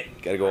 Damn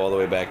it. Gotta go all the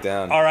way back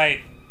down. All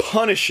right.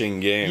 Punishing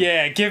game.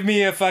 Yeah, give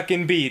me a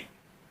fucking beat.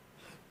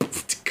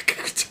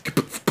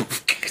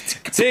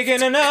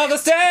 Taking another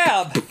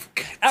stab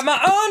at my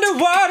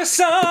underwater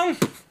song.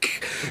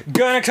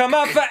 Gonna come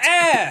up for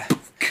air,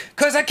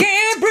 cause I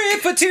can't breathe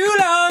for too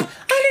long.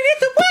 Underneath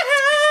the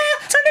water,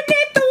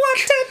 underneath the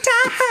water,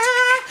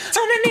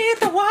 underneath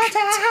the water,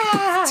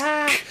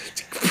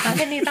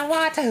 underneath the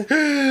water,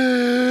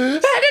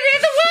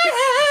 underneath the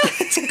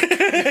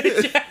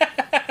water.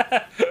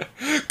 Yeah.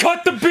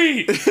 Cut the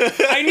beat.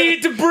 I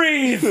need to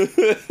breathe.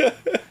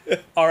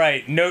 All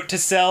right, note to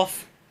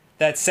self: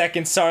 that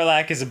second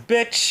Sarlacc is a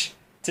bitch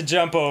to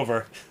jump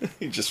over.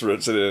 He just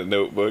writes it in a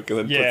notebook and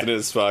then puts it in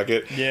his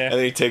pocket. Yeah. And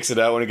then he takes it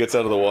out when he gets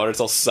out of the water. It's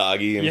all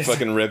soggy and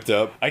fucking ripped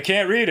up. I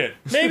can't read it.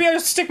 Maybe I'll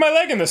stick my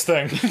leg in this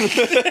thing.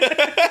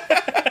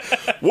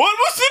 What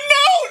was the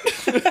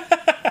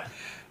note?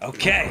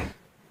 Okay.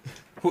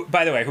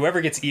 By the way,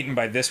 whoever gets eaten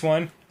by this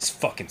one is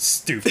fucking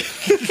stupid.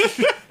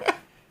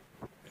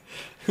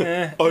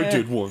 I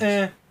did once.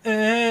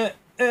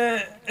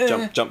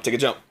 Jump, take a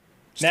jump.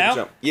 Just Now? take a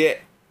jump. Yeah.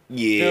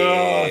 Yeah.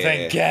 Oh,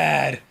 thank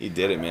God. You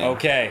did it, man.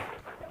 Okay.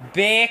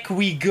 Back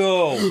we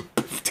go.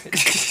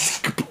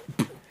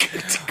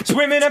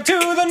 Swimming up to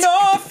the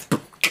north.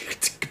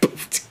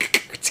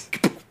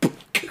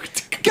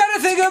 Gotta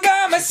think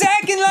about my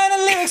second line of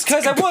lyrics,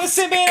 cause I was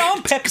sipping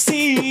on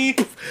Pepsi.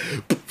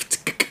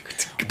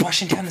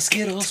 Washing down the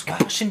Skittles,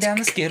 washing down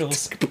the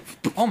Skittles.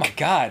 Oh my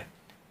God.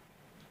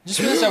 I just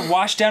realized I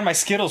washed down my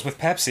Skittles with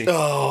Pepsi.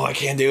 Oh, I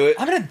can't do it.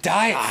 I'm gonna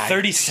die at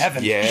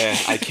 37. Yeah,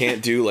 I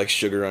can't do like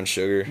sugar on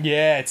sugar.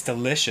 Yeah, it's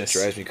delicious.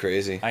 Drives me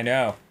crazy. I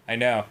know.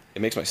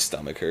 It makes my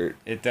stomach hurt.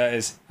 It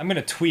does. I'm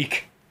gonna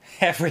tweak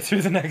halfway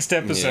through the next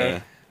episode.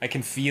 Yeah. I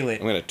can feel it.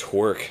 I'm gonna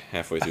twerk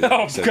halfway through the Oh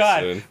next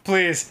God, episode.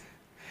 please.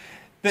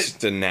 It's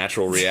just a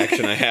natural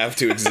reaction I have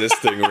to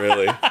existing,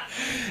 really.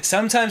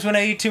 Sometimes when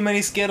I eat too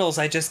many Skittles,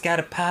 I just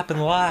gotta pop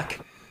and lock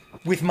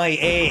with my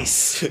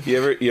ace.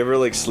 You ever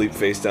like sleep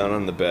face down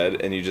on the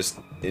bed and you just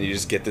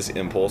get this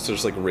impulse to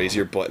just like raise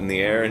your butt in the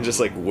air and just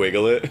like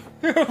wiggle it?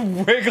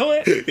 Wiggle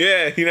it?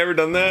 Yeah, you never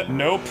done that?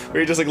 Nope. Or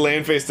you're just like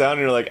laying face down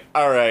and you're like,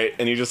 all right,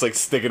 and you just like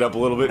stick it up a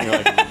little bit and you're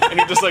like, and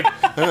you're just like,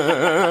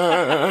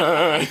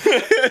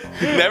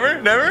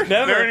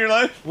 never in your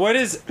life. What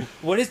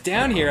is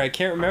down here? I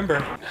can't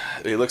remember.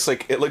 It looks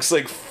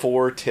like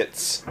 4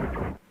 tits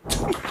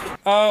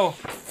Oh,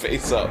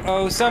 face up.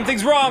 oh,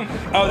 something's wrong.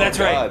 Oh, that's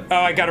right. God. Oh,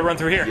 I gotta run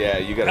through here. Yeah,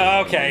 you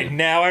gotta. Okay,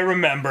 now I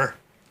remember.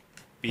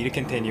 B to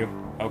continue.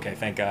 Okay,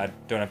 thank God.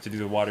 Don't have to do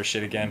the water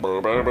shit again.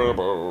 Blowing Up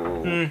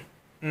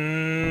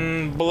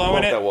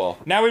it. that wall.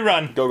 Now we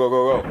run.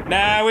 Go.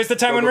 Now is the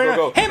time when Go, we're.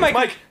 go. Hey, Mike.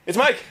 Mike. It's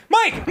Mike.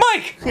 Mike.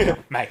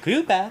 Mike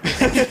Luba.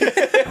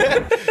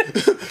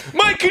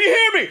 Mike, can you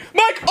hear me?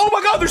 Mike. Oh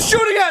my God, they're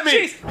shooting at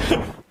me.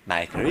 Jeez.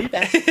 Mike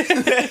Luba.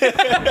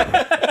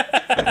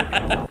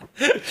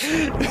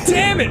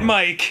 Damn it,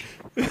 Mike.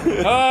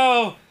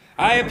 Oh,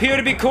 I appear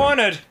to be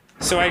cornered.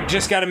 So I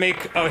just gotta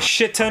make a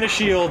shit ton of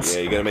shields.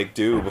 Yeah, you gotta make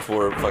do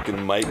before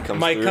fucking Mike comes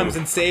Mike through. comes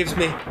and saves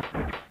me.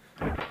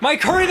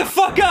 Mike, hurry the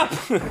fuck up!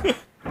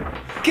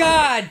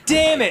 God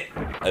damn it!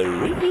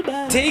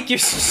 Take your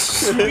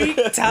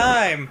sweet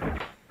time.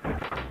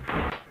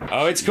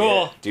 Oh, it's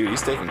cool. Yeah, dude,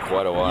 he's taking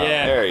quite a while.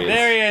 Yeah, There he is.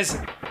 There he is.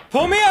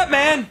 Pull me up,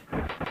 man.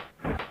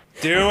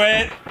 Do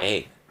it.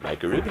 Hey,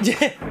 Mike Rubin.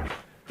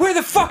 Where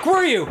the fuck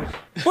were you?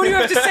 What do you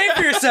have to say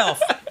for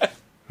yourself?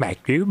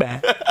 Mike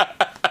Rubin.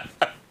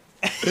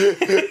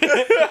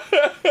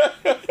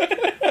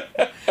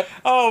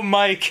 Oh,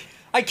 Mike,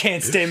 I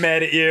can't stay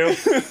mad at you.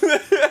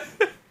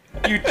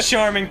 You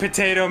charming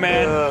potato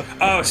man.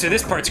 Oh, so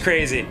this part's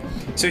crazy.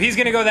 So he's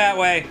gonna go that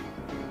way.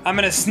 I'm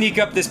gonna sneak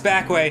up this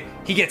back way.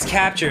 He gets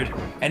captured,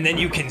 and then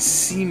you can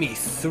see me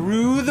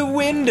through the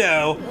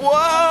window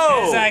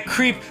Whoa! as I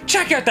creep.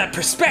 Check out that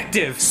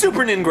perspective.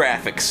 Super Nin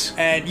graphics.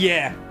 And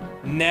yeah,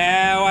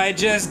 now I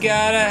just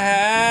gotta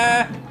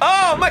have.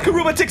 Oh, Mike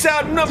Aruba takes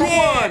out number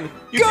Yeah. 1.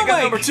 You Go, take out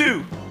Mike. number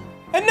 2.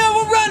 And now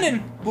we're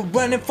running! We're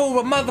running for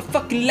our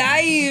motherfucking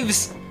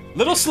lives!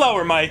 Little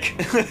slower, Mike.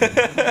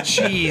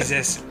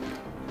 Jesus.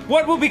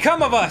 What will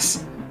become of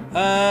us?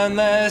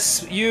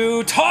 Unless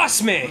you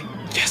toss me!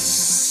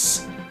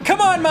 Yes. Come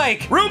on,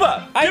 Mike!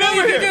 Ruba, I get know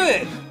over you here. can do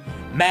it!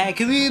 Mike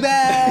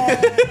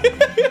Ruba!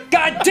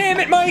 God damn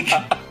it, Mike!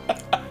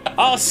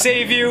 I'll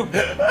save you.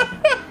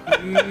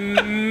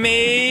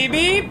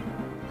 Maybe?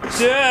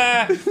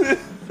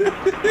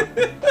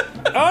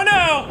 Oh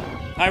no!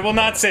 I will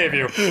not save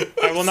you.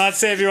 I will not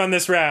save you on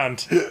this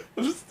round.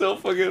 I'm still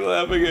fucking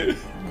laughing at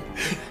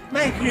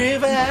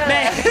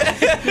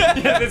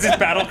Yeah, this is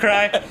battle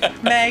cry.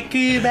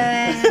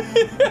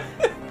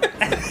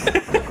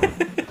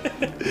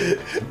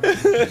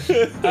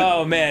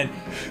 Oh man.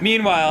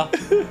 Meanwhile,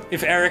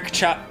 if Eric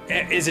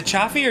is it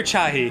Chaffee or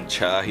Chahi?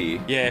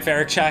 Chahi. Yeah, if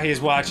Eric Chahi is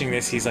watching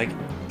this, he's like,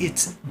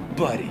 it's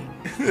Buddy.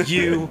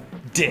 You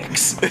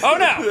dicks. Oh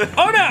no!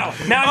 Oh no!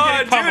 Now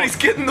I'm getting pummeled. Dude, he's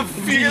getting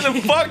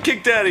the fuck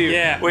kicked out of you.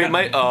 Yeah. Wait,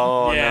 Mike.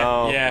 Oh yeah,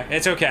 no. Yeah,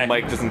 it's okay.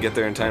 Mike doesn't get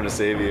there in time to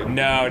save you.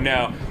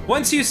 No.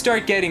 Once you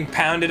start getting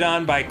pounded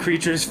on by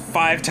creatures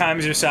 5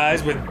 times your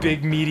size with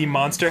big meaty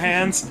monster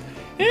hands,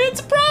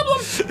 it's a problem.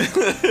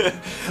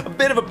 A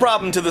bit of a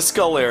problem to the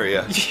skull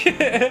area.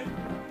 Yeah.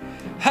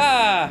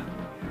 Ha.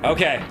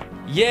 Okay.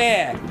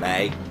 Yeah.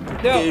 Mike.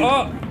 No.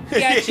 Oh.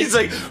 Gotcha. He's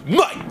like,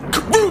 Mike.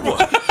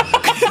 Karuba.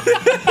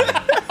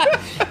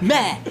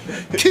 Ma.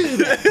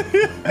 Cuba.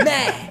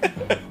 Ma.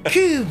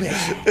 Cuba.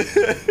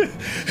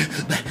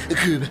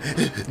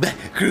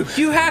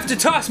 You have to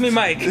toss me,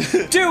 Mike.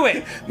 Do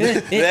it.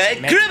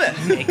 Cuba.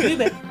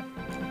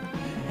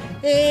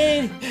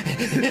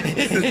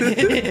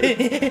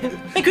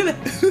 Cuba.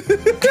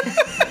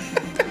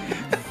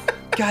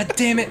 God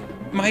damn it,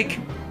 Mike.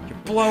 You're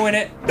blowing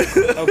it.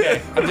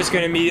 Okay, I'm just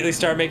gonna immediately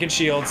start making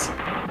shields.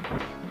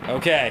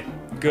 Okay,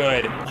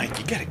 good. Mike,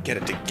 you gotta get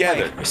it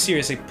together. Mike,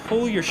 seriously,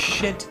 pull your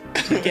shit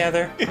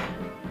together.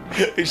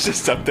 He's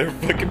just up there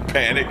fucking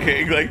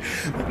panicking, like,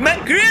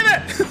 Mike, grab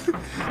it!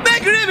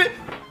 Mike, grab it!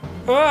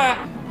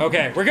 Ah,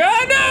 okay, we're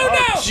going.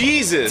 No!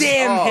 Jesus!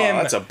 Damn him!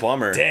 That's a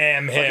bummer.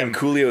 Damn him! Fucking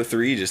Coolio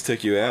 3 just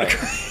took you out.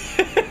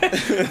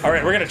 All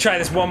right, we're gonna try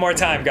this one more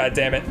time. God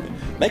damn it!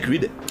 Mike,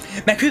 read it.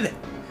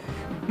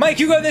 Mike,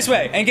 you go this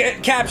way and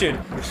get captured.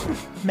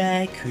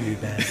 Mike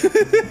Ruba.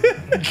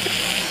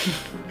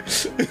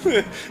 This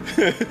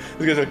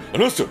guy's like,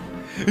 Anusta!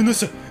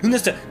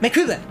 Mike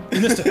Ruba.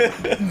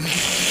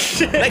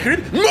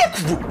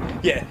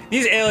 Yeah,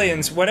 these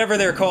aliens, whatever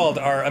they're called,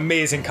 are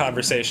amazing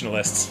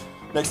conversationalists.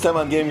 Next time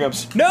on Game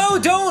Grumps. No,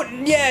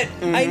 don't yet.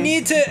 I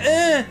need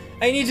to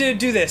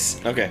do this.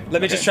 Okay.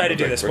 Let me just try to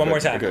do this one more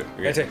time. Here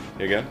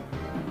you go.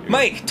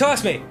 Mike,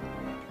 toss me.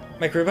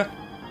 Mike Ruba.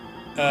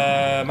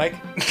 Mike.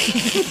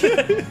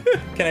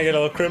 Can I get a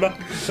little Kruba,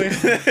 please?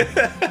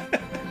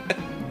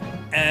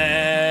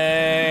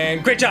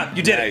 And great job,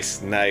 you did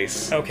it.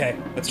 Nice. Okay,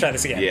 let's try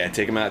this again. Yeah,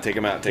 take him out.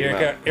 Here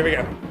we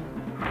go.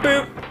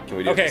 Boop. Can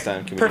we do it Okay, this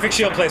time? perfect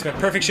shield placement.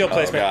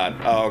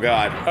 Oh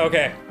god.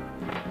 Okay.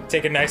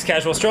 Take a nice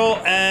casual stroll,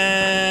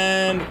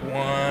 and 1.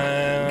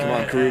 Come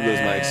on, Karuba those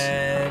mics.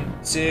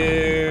 And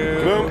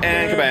 2. Boom,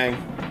 and kabang.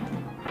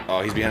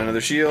 Oh, he's behind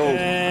another shield.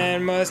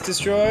 And must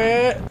destroy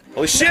it.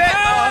 Holy shit!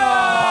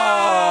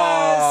 Ah,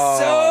 Oh!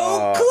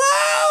 so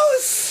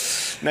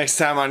close! Next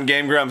time on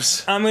Game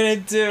Grumps. I'm gonna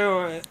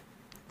do it.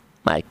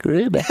 Mike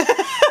Ruba.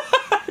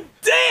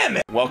 Damn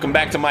it! Welcome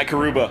back to my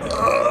Karuba.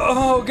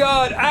 Oh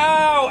god,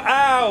 ow!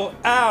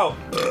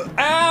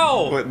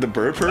 What, the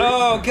burp hurt?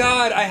 Oh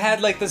god, I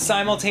had like the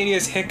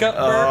simultaneous hiccup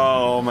burp.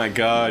 Oh my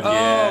god,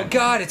 yeah. Oh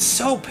god, it's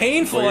so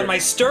painful in my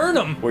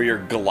sternum. Where your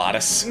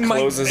glottis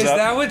closes is up.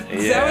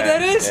 Is that what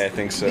that is? Yeah, I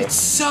think so. It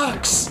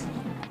sucks.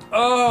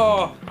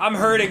 Oh, I'm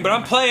hurting, but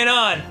I'm playing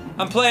on.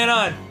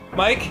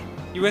 Mike,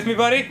 you with me,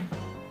 buddy?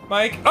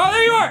 Mike? Oh,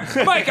 there you are!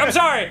 Mike, I'm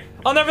sorry.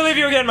 I'll never leave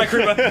you again, Mike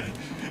Ruba.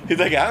 He's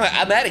like,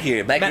 I'm out of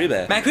here, Mike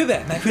Ruba. Mike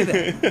Ruba.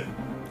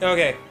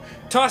 Okay,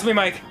 toss me,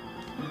 Mike.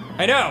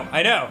 I know.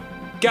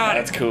 Got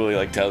That's it. cool, he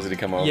like tells you to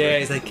come over. Yeah,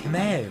 he's like, come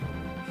on.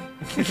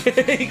 You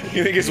think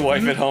his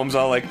wife at home's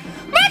all like,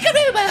 Mike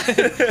Ruba!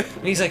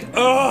 And he's like,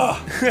 oh,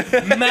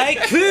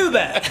 Mike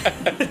Ruba!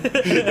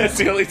 that's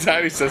the only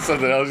time he says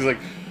something else. He's like,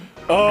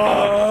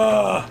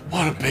 oh,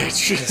 what a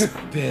bitch.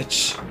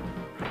 Bitch.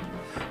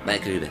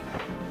 Mike Ruba.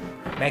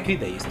 Mike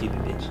Ruba, you stupid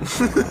bitch.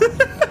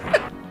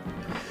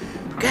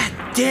 God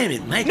damn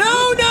it, Mike.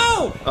 No!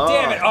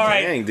 Damn it! All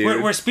right, dang,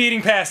 dude. we're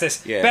speeding past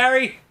this. Yeah.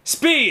 Barry,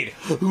 speed.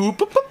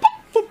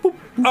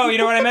 Oh, you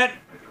know what I meant?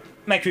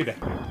 Mike Ruba.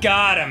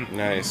 Got him.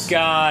 Nice.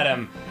 Got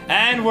him.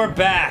 And we're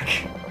back.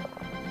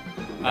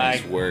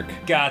 Nice I work.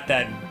 got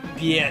that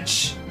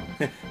bitch.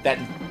 That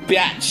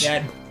bitch.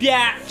 That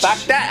bitch.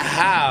 Fuck that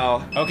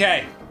how?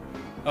 Okay.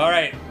 All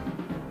right.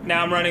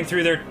 Now I'm running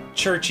through their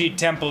churchy,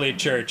 temple-y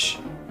church.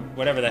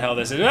 Whatever the hell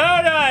this is. Oh, no,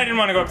 I didn't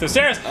want to go up the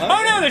stairs.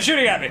 Oh, no, they're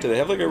shooting at me. Do they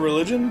have like a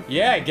religion?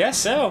 Yeah, I guess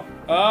so.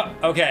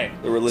 Okay.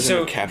 The religion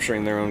of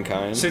capturing their own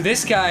kind? So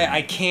this guy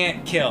I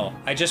can't kill.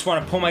 I just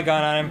want to pull my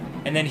gun on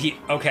him, and then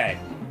okay.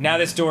 Now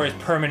this door is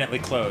permanently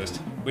closed,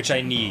 which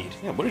I need.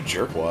 Yeah, what a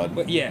jerkwad.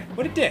 But yeah,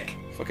 what a dick.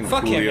 Fucking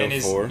Fuck him Coolio and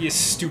his 4.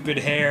 stupid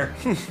hair.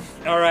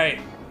 Alright,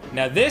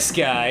 now this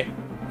guy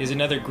is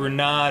another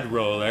grenade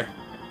roller.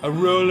 A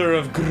roller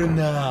of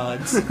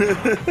grenades.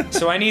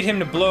 So I need him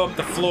to blow up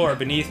the floor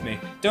beneath me.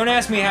 Don't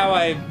ask me how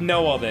I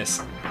know all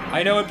this.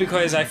 I know it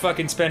because I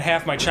fucking spent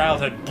half my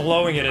childhood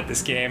blowing it at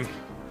this game.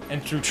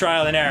 And through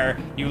trial and error,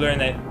 you learn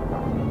that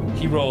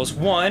he rolls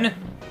 1,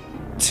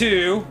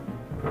 2,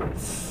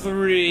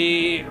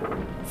 3,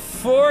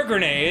 4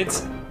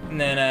 grenades, And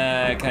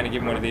then kind of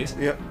give him one of these.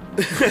 Yep.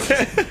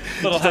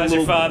 Little how's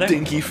your father?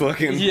 Dinky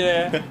fucking.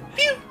 Yeah.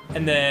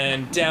 And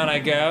then down I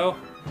go.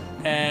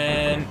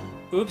 And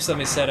oops, let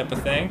me set up a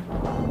thing.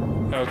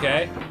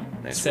 Okay.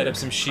 Nice Set work. up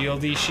some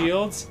shieldy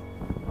shields.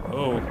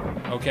 Oh,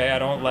 okay, I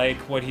don't like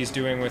what he's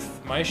doing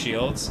with my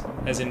shields,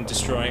 as in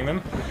destroying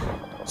them.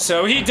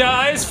 So he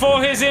dies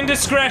for his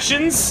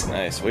indiscretions!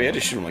 Nice. We had to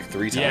shoot him like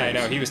 3 times. Yeah, I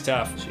know, he was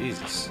tough.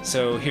 Jesus.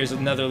 So here's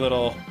another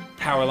little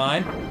power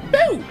line.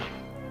 Woo!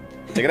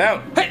 Take it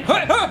out. Hey,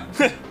 hey, oh,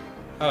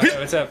 hey,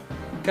 what's up?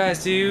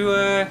 Guys, do you,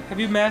 have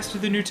you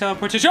mastered the new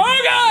teleportation?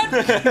 Oh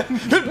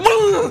god!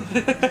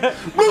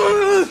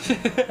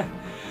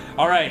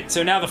 Alright,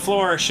 so now the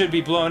floor should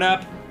be blown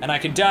up, and I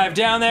can dive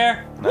down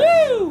there.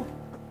 Nice. Woo!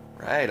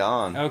 Right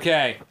on.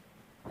 Okay.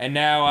 And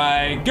now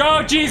I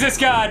go, Jesus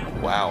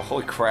God! Wow.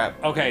 Holy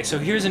crap. Okay, so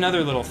here's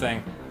another little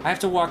thing. I have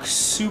to walk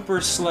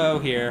super slow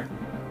here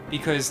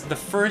because the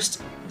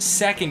first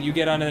second you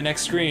get onto the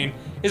next screen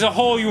is a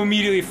hole you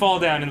immediately fall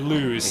down and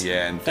lose.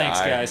 Yeah, and Thanks,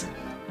 die. guys.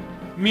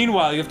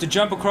 Meanwhile, you have to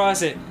jump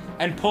across it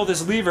and pull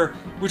this lever,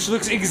 which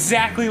looks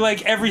exactly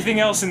like everything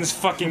else in this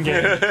fucking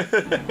game.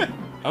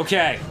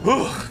 Okay.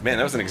 Whew. Man,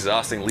 that was an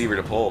exhausting lever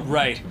to pull.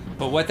 Right,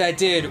 but what that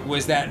did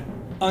was that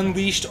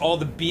unleashed all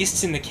the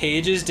beasts in the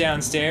cages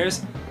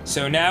downstairs,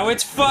 so now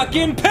it's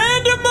fucking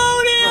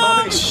pandemonium!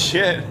 Holy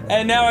shit.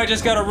 And now I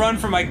just gotta run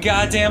for my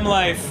goddamn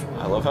life.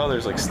 I love how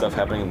there's like stuff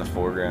happening in the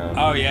foreground.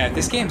 Oh yeah,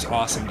 this game's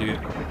awesome, dude.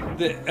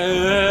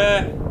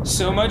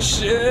 So much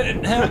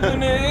shit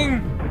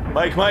happening.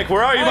 Mike,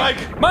 where are you,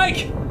 Mike?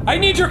 Mike, I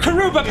need your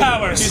Karuba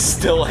powers! He's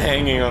still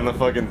hanging on the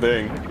fucking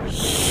thing.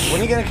 When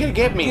are you gonna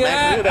get me,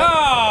 Yeah. Mike? Oh,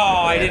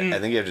 I I didn't.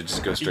 think you have to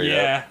just go straight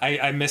up. Yeah,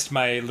 I missed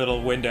my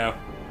little window.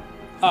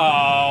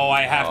 Oh,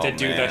 I have to Oh,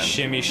 do the man.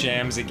 shimmy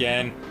shams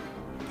again.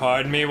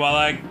 Pardon me while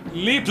I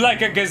leap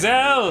like a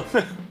gazelle.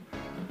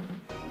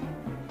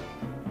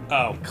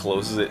 Oh.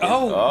 Closes it.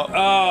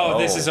 Oh,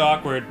 this is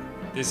awkward.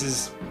 This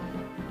is.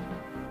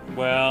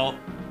 Well.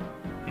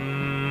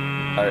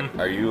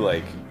 Are you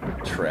like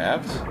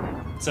trapped?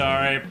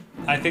 Sorry.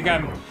 I think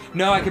I'm.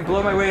 No, I can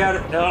blow my way out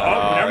of. Oh,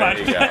 Oh, never there mind.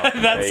 you go. That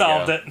There you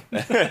solved go.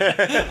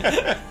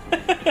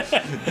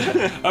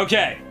 it.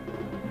 Okay.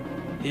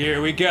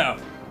 Here we go.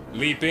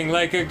 Leaping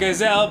like a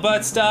gazelle,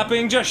 but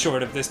stopping just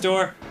short of this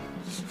door.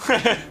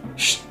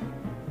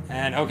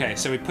 And okay,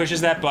 so he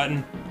pushes that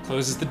button,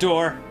 closes the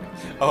door.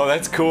 Oh,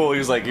 that's cool. He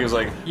was like,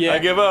 Yeah. I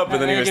give up,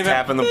 and then he I was give up.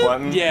 tapping the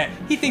button. Yeah,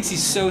 he thinks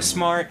he's so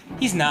smart.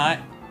 He's not.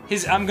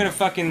 I'm gonna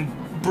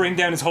fucking bring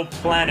down his whole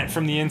planet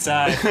from the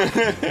inside.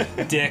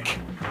 Dick.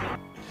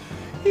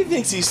 He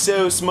thinks he's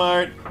so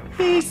smart.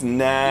 He's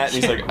not. And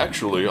he's like,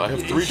 actually, I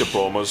have 3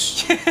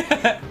 diplomas.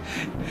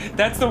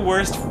 That's the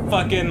worst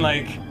fucking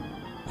like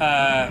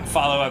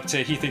follow up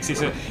to he thinks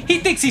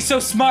he's so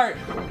smart.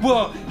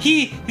 Well,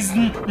 he is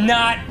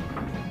not.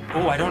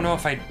 Oh, I don't know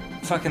if I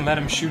fucking let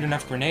him shoot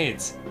enough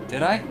grenades.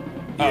 Did I?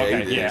 Oh, Yeah, he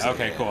okay. did. Yeah.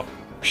 Okay. Cool.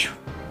 Phew.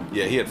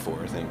 Yeah, he had 4,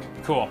 I think.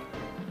 Cool.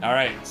 All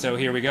right. So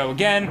here we go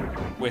again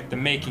with the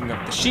making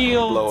of the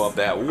shield. Blow up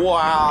that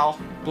wall.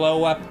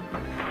 Blow up.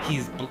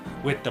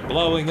 With the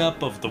blowing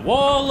up of the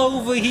wall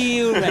over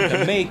here and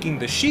the making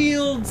the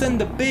shields and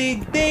the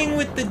big thing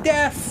with the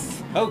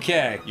death.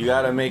 Okay. You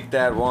gotta make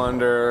that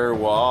wonder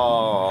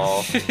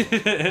wall.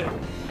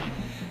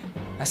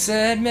 I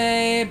said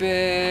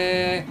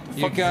maybe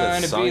you're fuck is that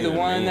gonna song be the even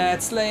one mean?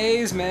 that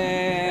slays me.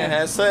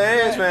 It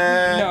says,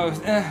 man. No,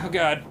 oh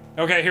god.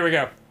 Okay, here we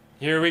go.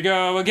 Here we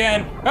go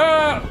again.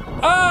 Oh!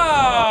 Oh!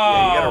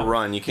 Yeah, you gotta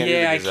run. You can't do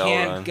the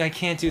gazelle run. I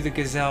can't do the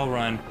gazelle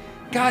run.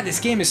 God, this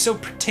game is so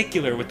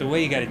particular with the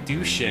way you gotta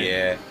do shit.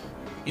 Yeah.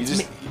 You It's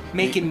just,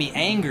 making me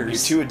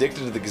angers. You're too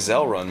addicted to the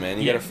gazelle run, man.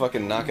 You Yeah. gotta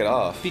fucking knock it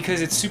off.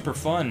 Because it's super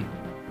fun.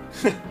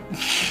 Yeah.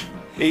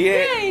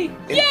 Yay!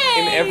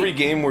 In every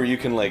game where you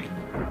can like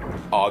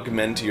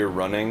augment your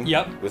running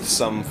Yep. with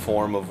some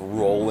form of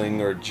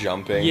rolling or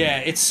jumping. Yeah,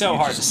 it's so you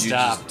hard just, to you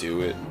stop. just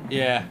do it.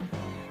 Yeah.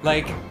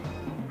 Like,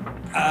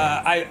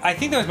 I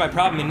think that was my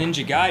problem in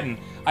Ninja Gaiden.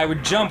 I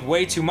would jump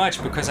way too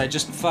much because I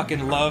just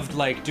fucking loved,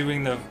 like,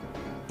 doing the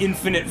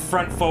infinite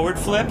front-forward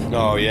flip.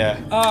 Oh yeah.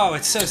 Oh,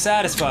 it's so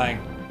satisfying.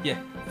 Yeah.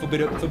 Flip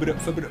it up, flip it up,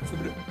 flip it up,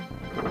 flip it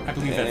up. I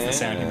believe that's the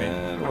sound you made.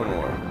 And one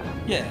more.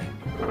 Yeah.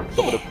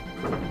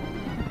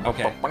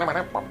 Okay.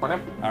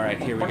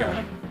 Alright, here we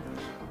go.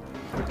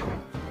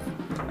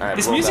 Alright,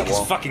 This blow up music that is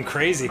wall. fucking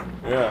crazy.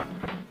 Yeah.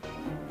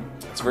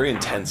 It's very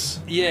intense.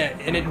 Yeah,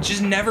 and it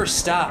just never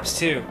stops,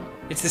 too.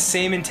 It's the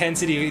same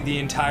intensity the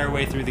entire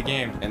way through the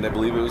game. And I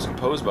believe it was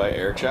composed by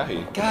Eric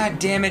Chahi. God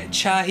damn it,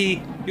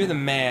 Chahi. You're the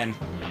man.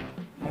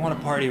 I want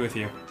to party with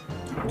you.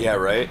 Yeah,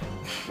 right?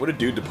 What a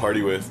dude to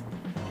party with.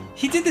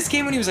 He did this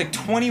game when he was like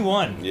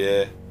 21.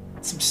 Yeah.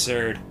 It's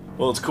absurd.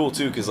 Well, it's cool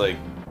too, cause like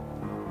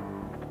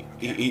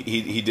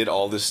he did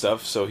all this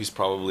stuff, so he's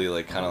probably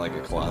like kind of like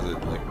a closet,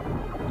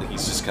 like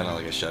he's just kind of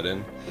like a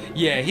shut-in.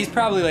 Yeah, he's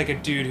probably like a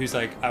dude who's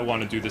like, I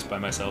want to do this by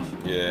myself.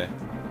 Yeah.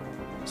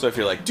 So if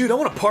you're like, dude, I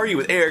want to party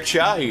with Eric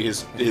Chahi,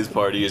 his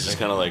party is just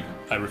kind of like,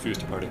 I refuse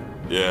to party.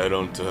 Yeah, I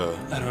don't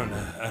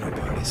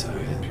party,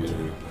 sorry.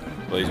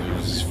 Well,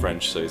 he's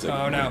French, so he's like,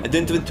 Oh no. I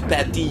don't want to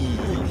party.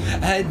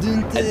 I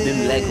don't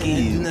like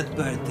it. do not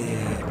party.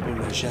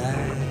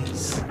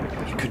 Apologize.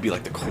 he could be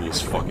like the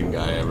coolest fucking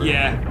guy ever.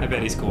 Yeah, I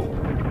bet he's cool.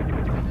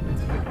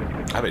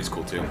 I bet he's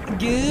cool too.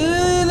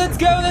 Good, let's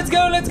go, let's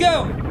go, let's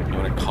go! You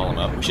wanna call him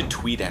up? We should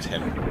tweet at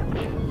him.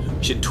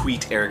 We should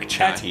tweet Eric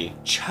Chahi.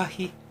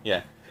 Chahi?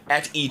 Yeah.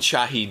 At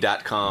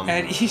echahi.com.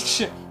 At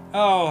each...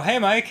 Oh, hey,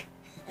 Mike.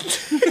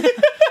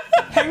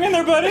 Hang in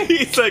there, buddy.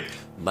 He's like,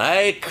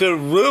 Mike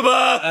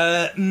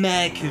Aruba.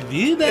 Mike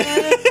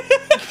Aruba.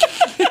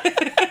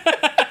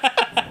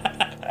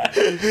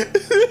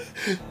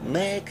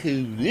 Mike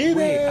Aruba.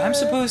 Wait, I'm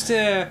supposed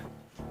to...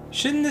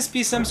 Shouldn't this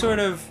be some sort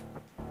of...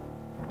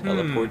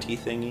 teleporty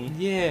thingy.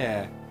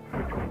 Yeah.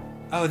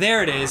 Oh,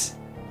 there it is.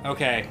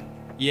 Okay.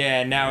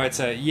 Yeah, now it's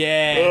a...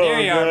 Yeah,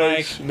 there you are,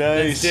 nice, Mike.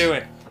 nice. Let's do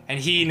it. And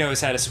he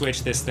knows how to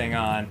switch this thing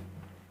on.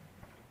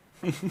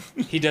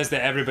 He does the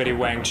everybody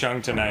Wang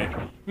Chung tonight.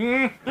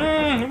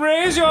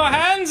 Raise your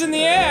hands in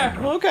the air.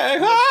 Okay.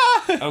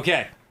 Ah!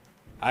 Okay.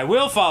 I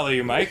will follow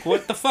you, Mike.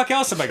 What the fuck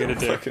else am I gonna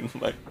do? Fucking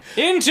Mike.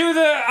 Into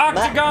the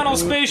octagonal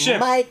spaceship.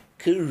 Mike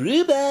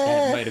Aruba.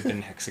 Yeah, it might have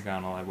been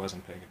hexagonal. I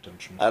wasn't paying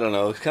attention. I don't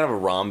know. It's kind of a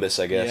rhombus,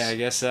 I guess. Yeah, I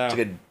guess so.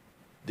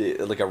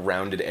 It's like a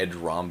rounded edge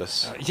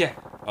rhombus. Yeah.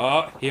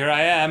 Oh, here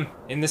I am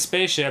in the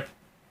spaceship,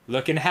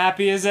 looking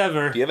happy as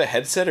ever. Do you have a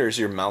headset or is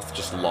your mouth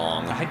just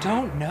long? I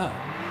don't know.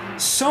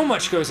 So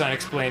much goes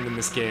unexplained in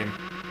this game.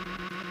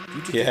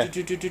 Yeah.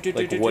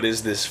 Like, what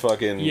is this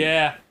fucking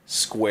Yeah.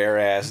 square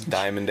ass,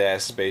 diamond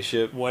ass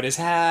spaceship? What is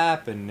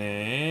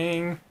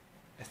happening?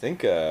 I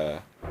think,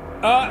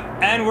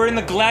 And we're in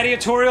the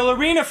gladiatorial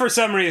arena for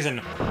some reason.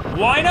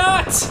 Why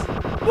not?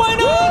 Why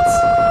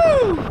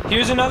not?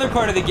 Here's another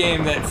part of the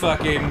game that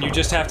fucking you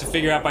just have to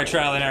figure out by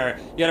trial and error.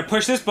 You gotta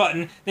push this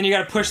button, then you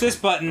gotta push this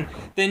button,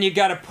 then you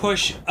gotta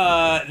push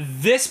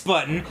this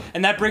button,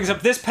 and that brings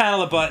up this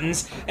panel of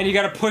buttons, and you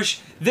gotta push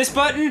this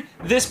button,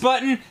 this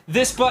button,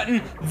 this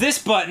button, this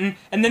button,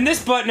 and then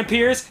this button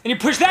appears, and you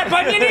push that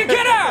button and you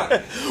get out!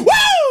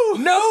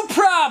 woo! No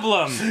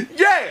problem!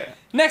 Yeah!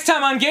 Next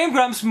time on Game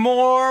Grumps,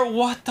 more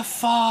what the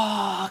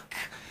fuck?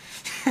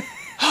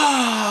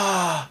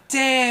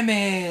 Damn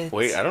it!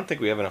 Wait, I don't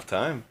think we have enough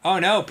time. Oh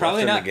no,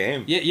 probably in not. the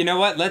game. Yeah, you know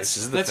what? This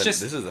is Let's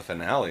just. This is the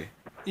finale.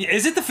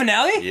 Is it the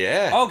finale?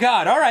 Yeah. Oh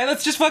god! All right,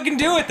 let's just fucking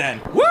do it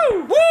then.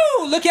 Woo!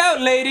 Woo! Look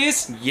out,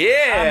 ladies!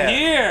 Yeah! I'm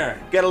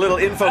here. Got a little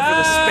info for the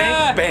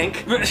Ah!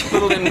 Spank Bank.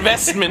 Little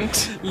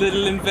investment.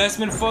 Little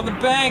investment for the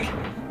bank.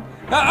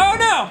 Oh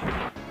no!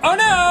 Oh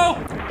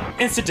no!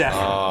 Instant death.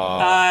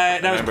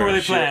 That was Remember,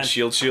 poorly planned.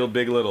 Shield,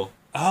 big little.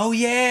 Oh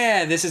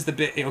yeah, this is the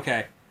bit.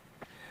 Okay.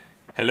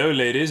 Hello,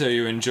 ladies. Are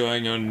you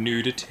enjoying your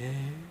nudity?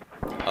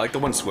 I like the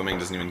one swimming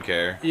doesn't even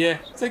care. Yeah.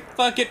 It's like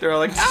fuck it. They're all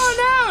like,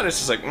 oh no! And it's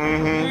just like,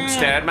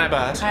 stare at my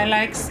butt. I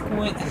like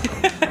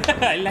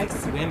I like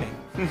swimming.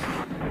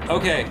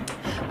 Okay.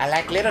 I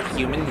like little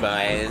human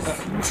boys.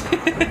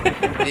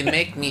 They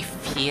make me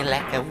feel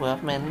like a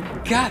woman.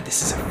 God,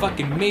 this is a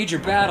fucking major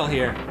battle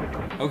here.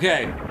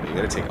 Okay. You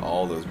gotta take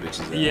all those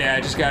bitches out. Yeah,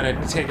 I just gotta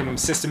take them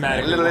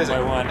systematically Little one laser.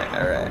 by one.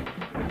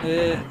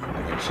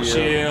 Alright.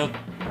 Shield.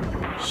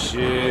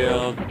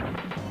 Shield.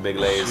 Big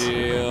lays.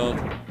 Shield.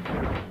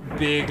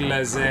 Big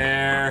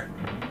laser.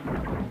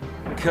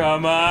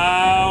 Come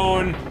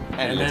on.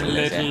 And then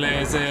little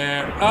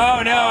laser.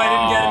 Oh no, I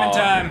didn't get him in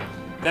time.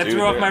 That Dude,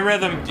 threw off they're- my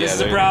rhythm. Yeah, This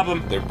is a they're-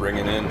 problem. They're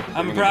bringing in.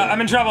 I'm in trouble. I'm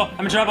in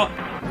trouble.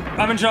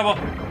 I'm in trouble.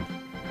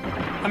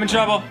 I'm in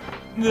trouble.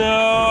 No,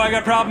 I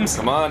got problems.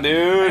 Come on, I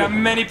dude. got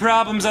many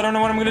problems. I don't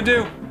know what I'm gonna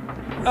do.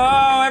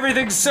 Oh,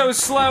 everything's so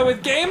slow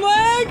with game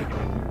lag.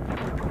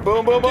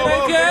 Boom, boom, boom, boom.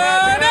 No, Bring it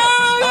out, bring it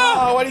out. no.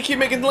 Oh, why do you keep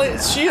making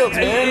shields,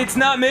 man? It's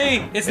not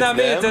me. It's not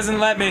me. It them? doesn't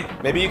let me.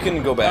 Maybe you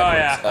can go Oh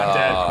backwards. yeah, I'm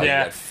dead. You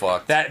Yeah, got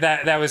fucked.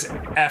 that was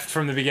effed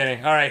from the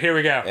beginning. All right, here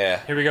we go. Yeah.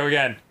 Here we go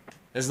again.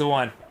 This is the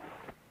one.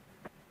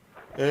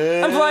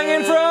 I'm flying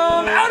in from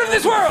out of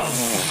this world.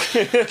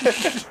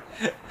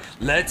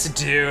 Let's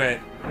do it.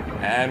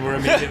 And we're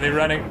immediately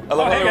running. I love,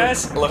 Oh, how hey there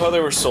guys. Were, I love how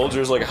there were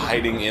soldiers like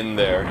hiding in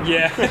there.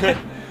 Yeah.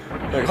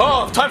 Like,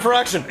 oh, time for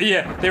action.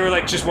 Yeah, they were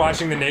like just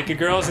watching the naked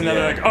girls, and then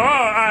they're Yeah. like, "Oh,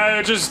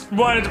 I just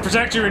wanted to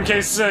protect you in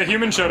case a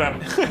human showed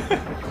up."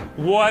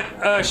 What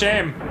a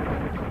shame.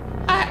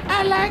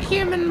 I like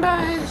human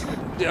boys.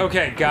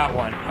 Okay, got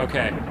one.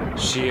 Okay,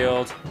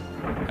 shield.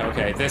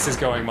 Okay, this is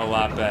going a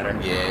lot better.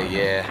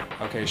 Yeah.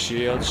 Okay,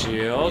 shield, You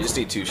shield. just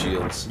need 2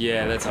 shields.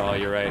 Yeah, that's all.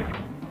 You're right.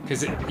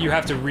 Because you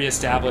have to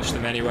reestablish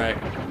them anyway.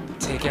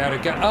 Take out a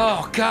gun.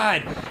 Oh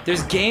God,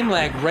 there's game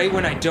lag right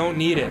when I don't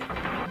need it.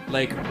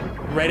 Like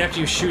right after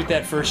you shoot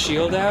that first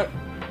shield out,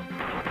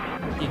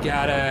 you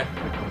gotta.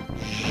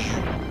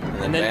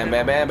 And then- bam,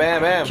 bam, bam,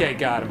 bam, bam. Okay,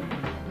 got him.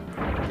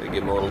 Gotta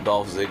give him a little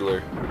Dolph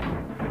Ziggler.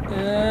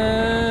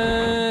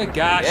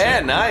 Gotcha. Yeah,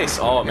 nice.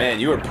 Oh man,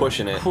 you were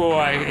pushing it.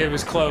 Boy, it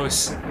was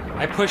close.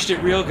 I pushed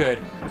it real good,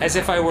 as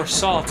if I were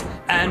salt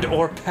and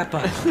or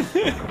pepper.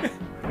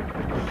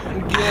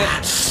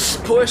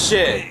 Push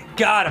it.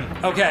 Got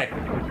him. Okay.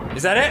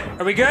 Is that it?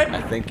 Are we good?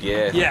 I think,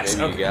 yeah. Yes.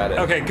 Maybe Okay. you got it.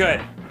 Okay,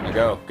 good.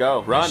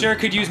 Go, run. Sure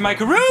could use my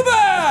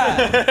Karuba!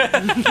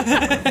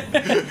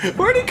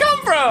 Where'd he come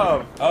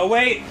from? Oh,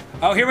 wait.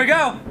 Oh, here we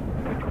go.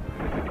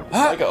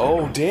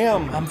 Oh,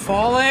 damn. I'm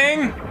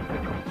falling.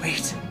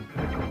 Wait.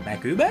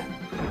 Makuba?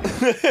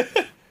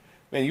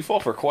 Man, you fall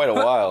for quite a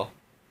while.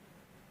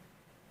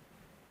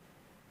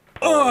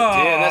 Oh,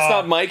 Damn, that's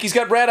not Mike. He's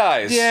got red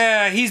eyes.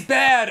 Yeah, he's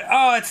bad.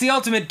 Oh, it's the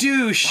ultimate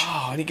douche.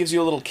 Oh, and he gives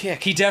you a little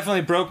kick. He definitely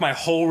broke my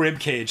whole rib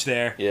cage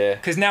there. Yeah.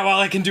 Because now all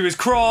I can do is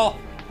crawl.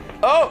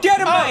 Oh! Get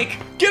him, Mike!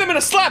 Get him in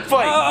a slap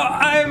fight!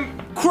 I'm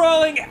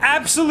crawling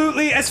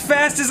absolutely as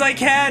fast as I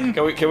can.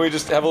 Can we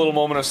just have a little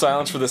moment of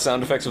silence for the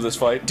sound effects of this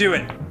fight? Do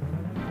it.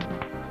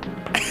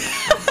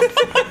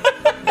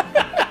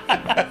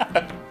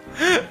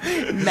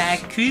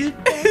 Makuba.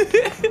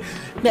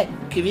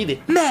 Makuba.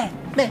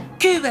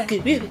 Makuba.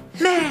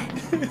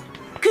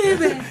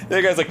 Makuba.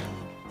 That guy's like,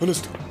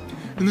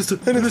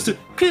 understood.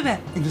 Kuba.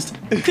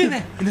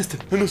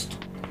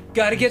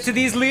 Gotta get to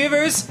these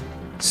levers.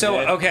 So,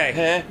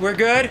 okay. We're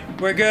good.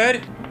 We're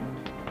good.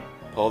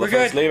 Pull the We're good.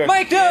 first lever.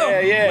 Mike, no!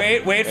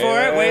 Yeah. Wait for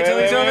it. Wait till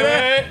he's over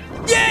there.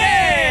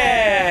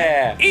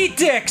 Yeah! Eat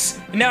dicks!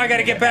 Now I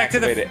gotta get back to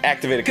the...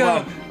 Activate it.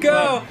 Go,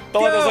 go,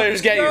 Don't let those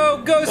lasers get you.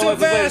 Go Don't so let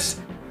those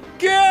fast.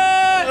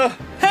 Go!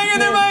 Hang in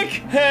there,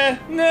 Mike!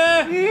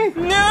 No,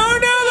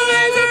 the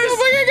lasers!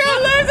 The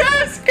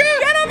lasers! Go!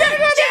 Get him back!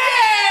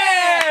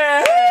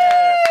 Yeah!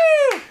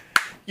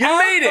 You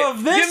made it!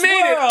 Of this You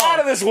made it world. out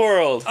of this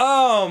world!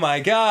 Oh my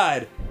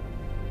god.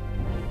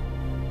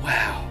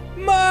 Wow.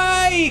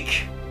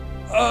 Mike!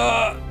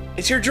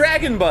 It's your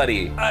dragon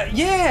buddy!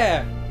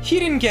 Yeah. He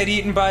didn't get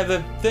eaten by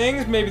the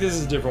things. Maybe this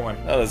is a different one.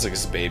 Oh, that's like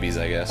his babies,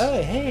 I guess. Oh,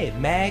 hey,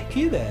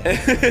 Makuba.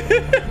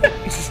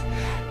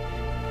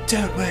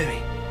 Don't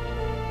worry.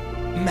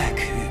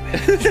 Makuba.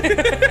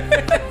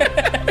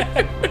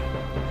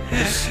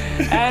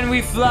 And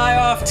we fly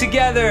off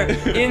together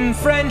in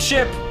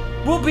friendship.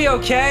 We'll be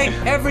okay.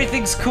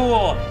 Everything's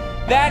cool.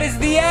 That is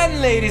the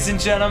end, ladies and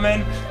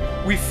gentlemen.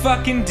 We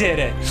fucking did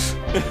it.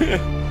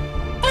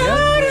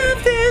 Out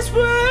of this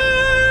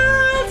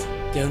world.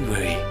 Don't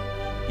worry.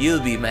 You'll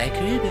be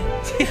Makuba.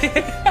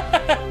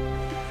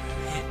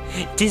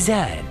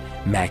 Design,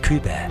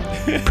 Makuba.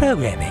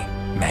 Programming,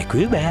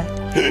 Makuba.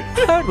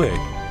 Artwork,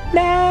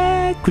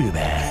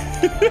 Makuba.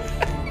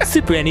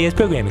 Super NES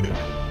programming,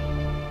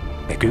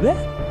 Makuba.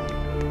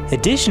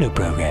 Additional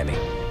programming,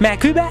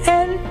 Makuba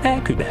and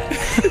Makuba.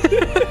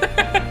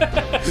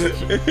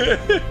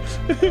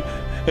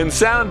 And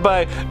sound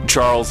by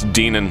Charles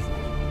Deenan.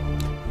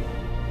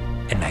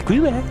 And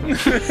Makuba.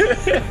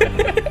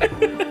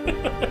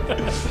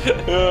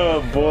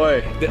 Oh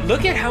boy.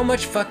 Look at how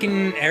much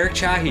fucking Eric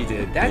Chahi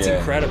did. That's Yeah.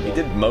 incredible. He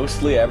did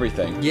mostly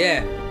everything.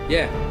 Yeah.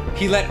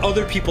 He let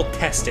other people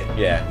test it.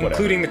 Yeah, whatever.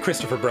 Including the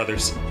Christopher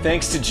brothers.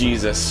 Thanks to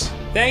Jesus.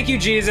 Thank you,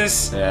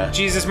 Jesus. Yeah.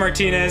 Jesus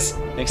Martinez.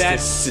 Thanks to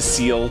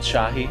Cecile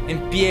Chahi.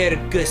 And Pierre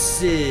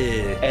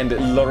Gusset. And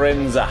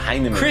Lorenza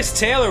Heinemann. Chris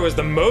Taylor was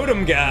the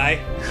modem guy.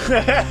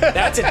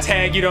 That's a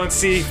tag you don't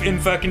see in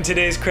fucking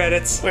today's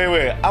credits.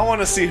 Wait. I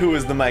want to see who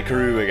was the Mike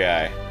Karuba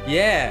guy.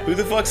 Yeah. Who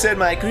the fuck said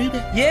Mike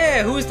Karuba?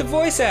 Yeah, who was the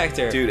voice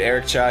actor? Dude,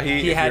 Eric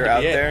Chahi, if had you're to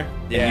out be it. there,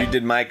 Yeah. and you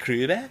did Mike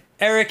Karuba?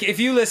 Eric, if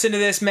you listen to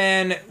this,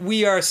 man,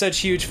 we are such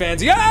huge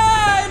fans.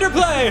 Ah,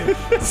 Interplay!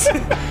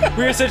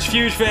 We are such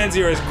huge fans of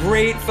yours.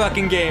 Great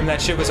fucking game.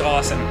 That shit was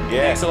awesome.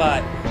 Yeah. Thanks a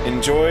lot.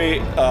 Enjoy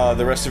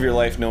the rest of your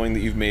life knowing that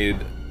you've made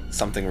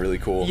something really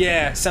cool.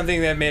 Yeah, something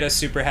that made us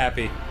super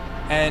happy.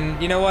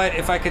 And you know what?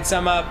 If I could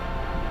sum up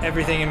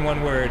everything in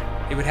one word,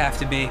 it would have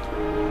to be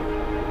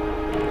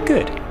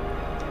good.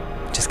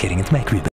 Just kidding, it's Mike Reba.